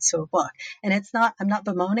writing that leads to a book. And I'm not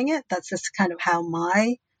bemoaning it. That's just kind of how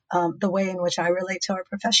the way in which I relate to our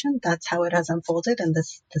profession, that's how it has unfolded. And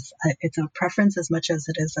this it's a preference as much as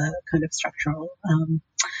it is a kind of structural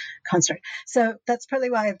construct. So that's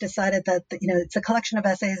probably why I've decided that, it's a collection of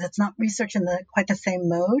essays. It's not research in quite the same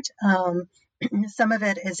mode. Some of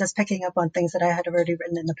it is just picking up on things that I had already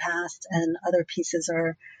written in the past, and other pieces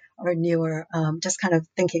are newer, just kind of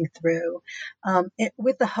thinking through it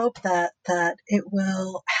with the hope that it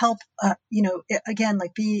will help, again,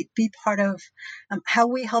 like be part of how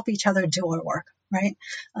we help each other do our work, right?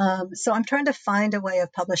 So I'm trying to find a way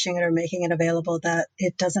of publishing it or making it available that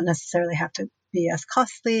it doesn't necessarily have to be as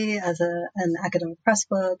costly as an academic press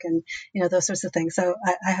book, and those sorts of things. So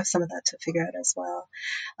I have some of that to figure out as well.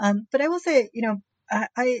 But I will say,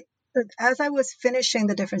 as I was finishing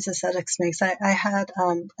The Difference Aesthetics Makes, I had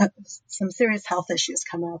some serious health issues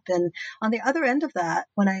come up. And on the other end of that,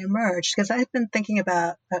 when I emerged, because I had been thinking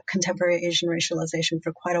about contemporary Asian racialization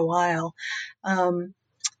for quite a while,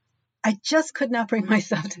 I just could not bring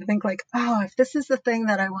myself to think like, if this is the thing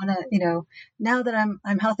that I want to, now that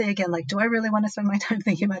I'm healthy again, like, do I really want to spend my time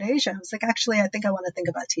thinking about Asia? I was like, actually, I think I want to think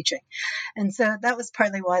about teaching. And so that was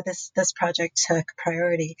partly why this project took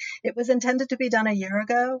priority. It was intended to be done a year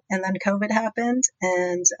ago, and then COVID happened.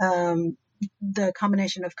 And the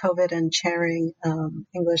combination of COVID and chairing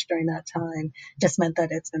English during that time just meant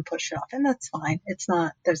that it's been pushed off, and that's fine.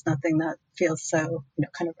 There's nothing that feels so,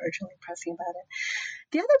 kind of urgently pressing about it.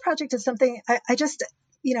 The other project is something I just,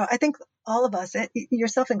 I think all of us,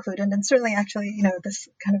 yourself included, and certainly actually, this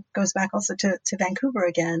kind of goes back also to Vancouver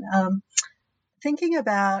again, thinking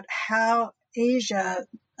about how Asia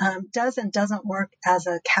does and doesn't work as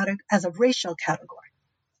a racial category.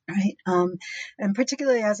 Right. And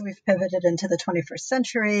particularly as we've pivoted into the 21st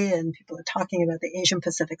century and people are talking about the Asian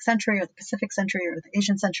Pacific century or the Pacific century or the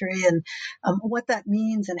Asian century and what that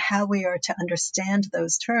means and how we are to understand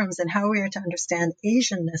those terms and how we are to understand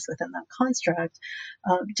Asianness within that construct,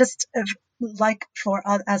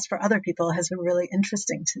 as for other people, has been really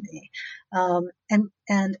interesting to me.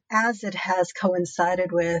 And as it has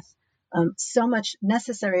coincided with so much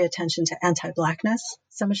necessary attention to anti-Blackness,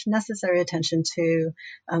 so much necessary attention to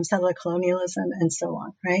settler colonialism, and so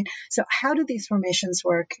on, right? So how do these formations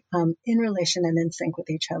work in relation and in sync with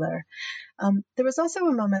each other? There was also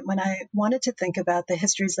a moment when I wanted to think about the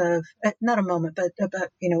histories of, not a moment, but about,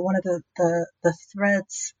 one of the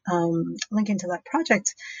threads linking to that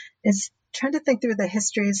project is trying to think through the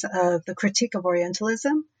histories of the critique of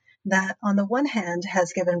Orientalism, that on the one hand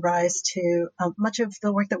has given rise to much of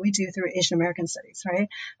the work that we do through Asian American studies, right?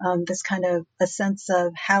 This kind of a sense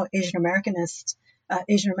of how Asian American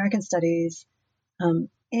studies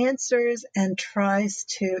answers and tries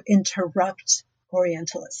to interrupt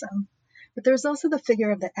Orientalism. But there's also the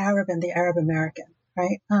figure of the Arab and the Arab American,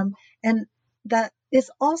 right? And that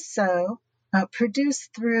is also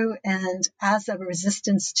produced through and as a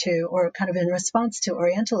resistance to, or kind of in response to,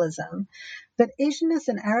 Orientalism. But Asianness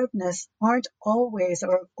and Arabness aren't always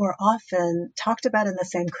or often talked about in the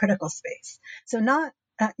same critical space. So not,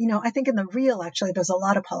 I think in the real, actually, there's a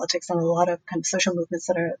lot of politics and a lot of kind of social movements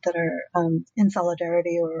that are in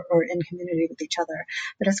solidarity or in community with each other.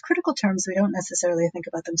 But as critical terms, we don't necessarily think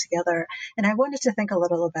about them together. And I wanted to think a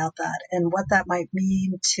little about that and what that might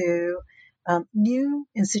mean to new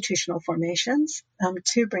institutional formations,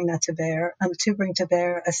 to bring that to bear, to bring to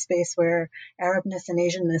bear a space where Arabness and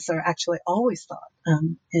Asianness are actually always thought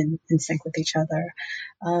in sync with each other.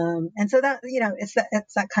 And so that, it's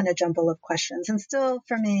that kind of jumble of questions. And still,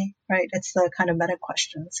 for me, right, it's the kind of meta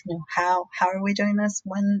questions, how are we doing this?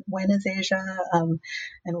 When is Asia? And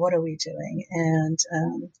what are we doing?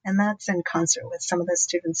 And that's in concert with some of the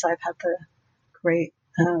students I've had the great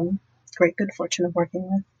good fortune of working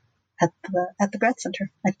with at the grad center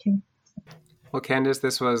at King. Well, Kandice,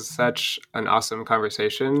 this was such an awesome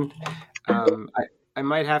conversation. I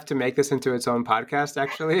might have to make this into its own podcast,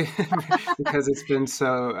 actually, because it's been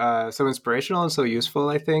so inspirational and so useful,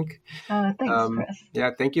 I think. Thanks, Chris. Yeah,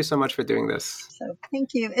 thank you so much for doing this. So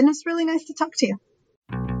thank you. And it's really nice to talk to you.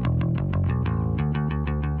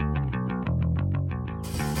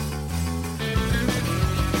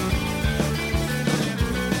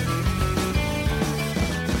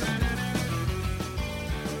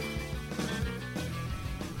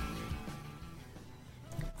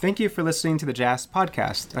 Thank you for listening to the JAS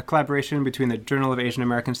Podcast, a collaboration between the Journal of Asian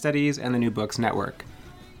American Studies and the New Books Network.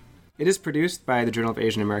 It is produced by the Journal of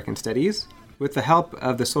Asian American Studies with the help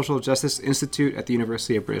of the Social Justice Institute at the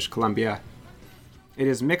University of British Columbia. It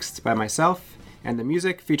is mixed by myself, and the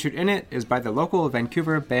music featured in it is by the local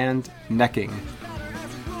Vancouver band Necking.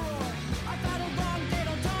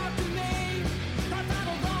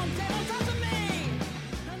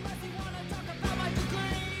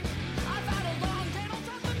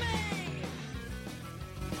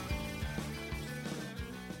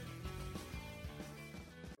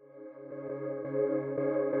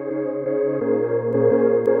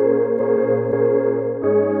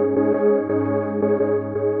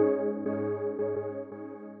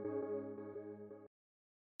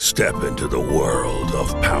 Step into the world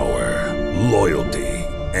of power, loyalty,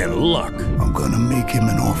 and luck. I'm gonna make him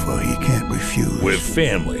an offer he can't refuse. With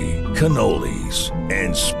family, cannolis,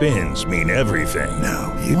 and spins mean everything.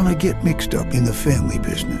 Now, you wanna get mixed up in the family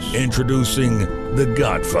business. Introducing The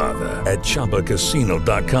Godfather at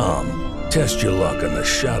ChumbaCasino.com. Test your luck in the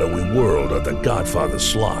shadowy world of The Godfather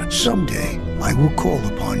slot. Someday, I will call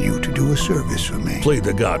upon you to do a service for me. Play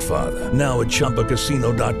The Godfather, now at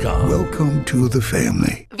ChumbaCasino.com. Welcome to the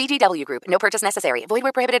family. VGW Group. No purchase necessary. Void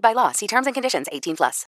where prohibited by law. See terms and conditions. 18+.